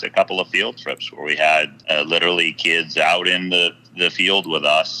organized a couple of field trips where we had literally kids out in the field with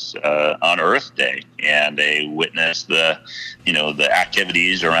us on Earth Day, and they witnessed the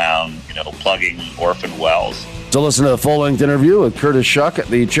activities around, plugging orphan wells. To listen to the full-length interview with Curtis Shuck,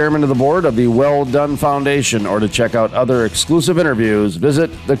 the chairman of the board of the Well Done Foundation, or to check out other exclusive interviews,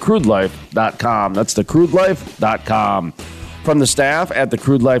 visit thecrudelife.com. That's thecrudelife.com. From the staff at the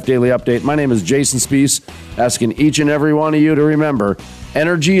Crude Life Daily Update, my name is Jason Spees, asking each and every one of you to remember,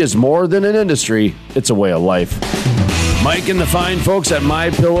 energy is more than an industry, it's a way of life. Mike and the fine folks at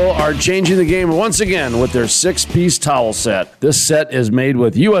MyPillow are changing the game once again with their 6-piece towel set. This set is made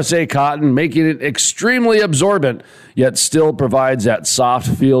with USA cotton, making it extremely absorbent, yet still provides that soft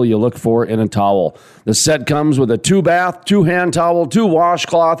feel you look for in a towel. The set comes with a 2-bath, 2-hand towel, 2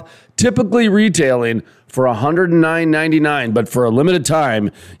 washcloth, typically retailing for $109.99, but for a limited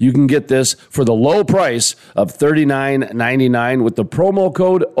time, you can get this for the low price of $39.99 with the promo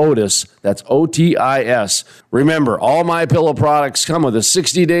code OTIS. That's OTIS. Remember, all MyPillow products come with a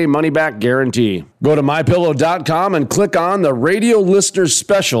 60-day money-back guarantee. Go to MyPillow.com and click on the radio listeners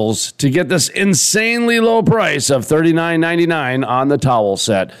specials to get this insanely low price of $39.99 on the towel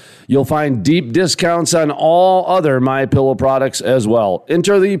set. You'll find deep discounts on all other MyPillow products as well.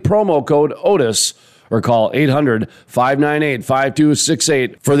 Enter the promo code Otis or call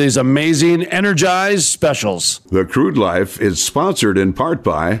 800-598-5268 for these amazing Energize specials. The Crude Life is sponsored in part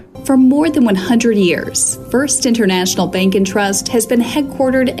by... For more than 100 years, First International Bank and Trust has been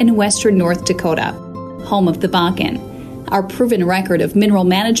headquartered in western North Dakota, home of the Bakken. Our proven record of mineral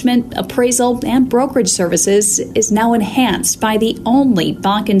management, appraisal, and brokerage services is now enhanced by the only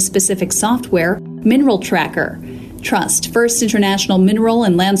Bakken-specific software, Mineral Tracker. Trust First International Mineral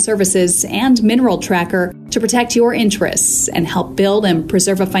and Land Services and Mineral Tracker to protect your interests and help build and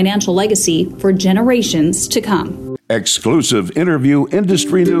preserve a financial legacy for generations to come. Exclusive interview,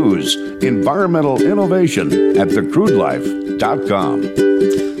 industry news, environmental innovation at thecrudelife.com.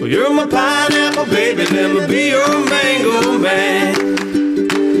 Well, you're my pineapple, baby, let me be your mango man.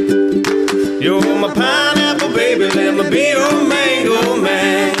 You're my pineapple, baby, let me be your mango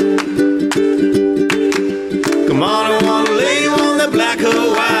man. Come on, I wanna lay you on the black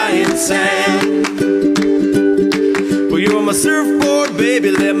Hawaiian sand. Well, you're my surfboard, baby,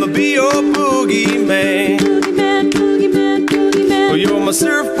 let me be your boogie man. Boogie man, boogie man, boogie man. Well, you're my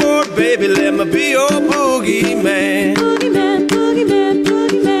surfboard, baby, let me be your boogie man. Boogie man, boogie man,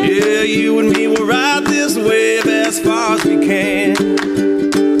 boogie man. Yeah, you and me will ride this wave as far as we can.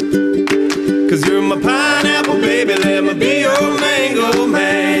 Cause you're my pineapple, baby, let me be your mango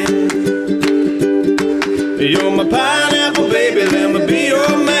man. You're my pineapple, baby, let me be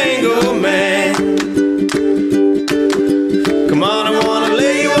your mango man. Come on, I wanna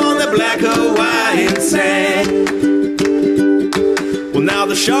lay you on the black Hawaiian sand. Well, now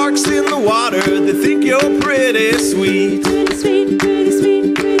the sharks in the water, they think you're pretty sweet. Pretty sweet, pretty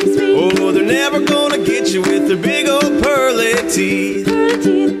sweet, pretty sweet. Oh, they're never gonna get you with their big old pearly teeth. Pearly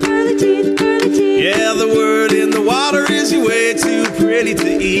teeth, pearly teeth, pearly teeth. Yeah, the word in the water is you're way too pretty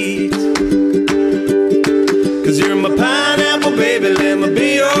to eat. Cause you're my pineapple, baby, let me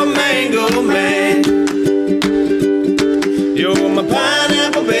be your mango man. You're my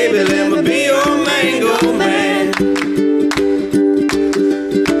pineapple, baby, let me be your mango man.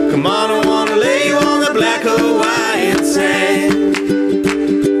 Come on, I wanna lay you on the black Hawaiian sand.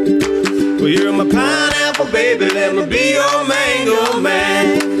 Well, you're my pineapple, baby, let me be your mango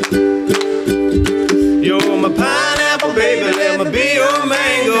man. You're my pineapple, baby, let me be your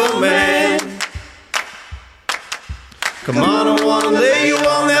mango man. Come on, I wanna lay you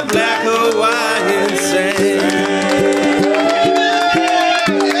on that black Hawaiian sand.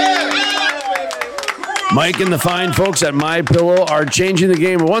 Mike and the fine folks at MyPillow are changing the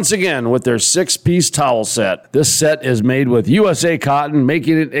game once again with their 6-piece towel set. This set is made with USA cotton,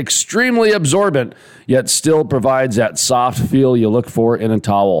 making it extremely absorbent, yet still provides that soft feel you look for in a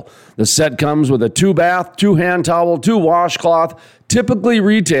towel. The set comes with a 2-bath, 2-hand towel, 2 washcloth, typically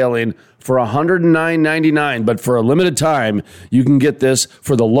retailing for $109.99, but for a limited time, you can get this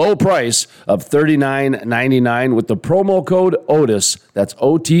for the low price of $39.99 with the promo code Otis. That's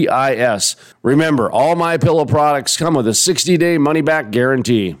OTIS. Remember, all MyPillow products come with a 60-day money-back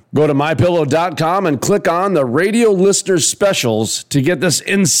guarantee. Go to MyPillow.com and click on the radio listeners specials to get this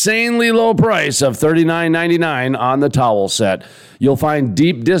insanely low price of $39.99 on the towel set. You'll find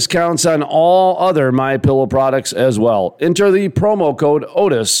deep discounts on all other MyPillow products as well. Enter the promo code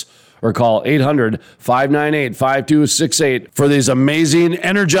Otis or call 800-598-5268 for these amazing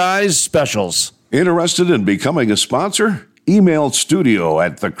Energize specials. Interested in becoming a sponsor? Email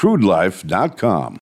studio@thecrudelife.com.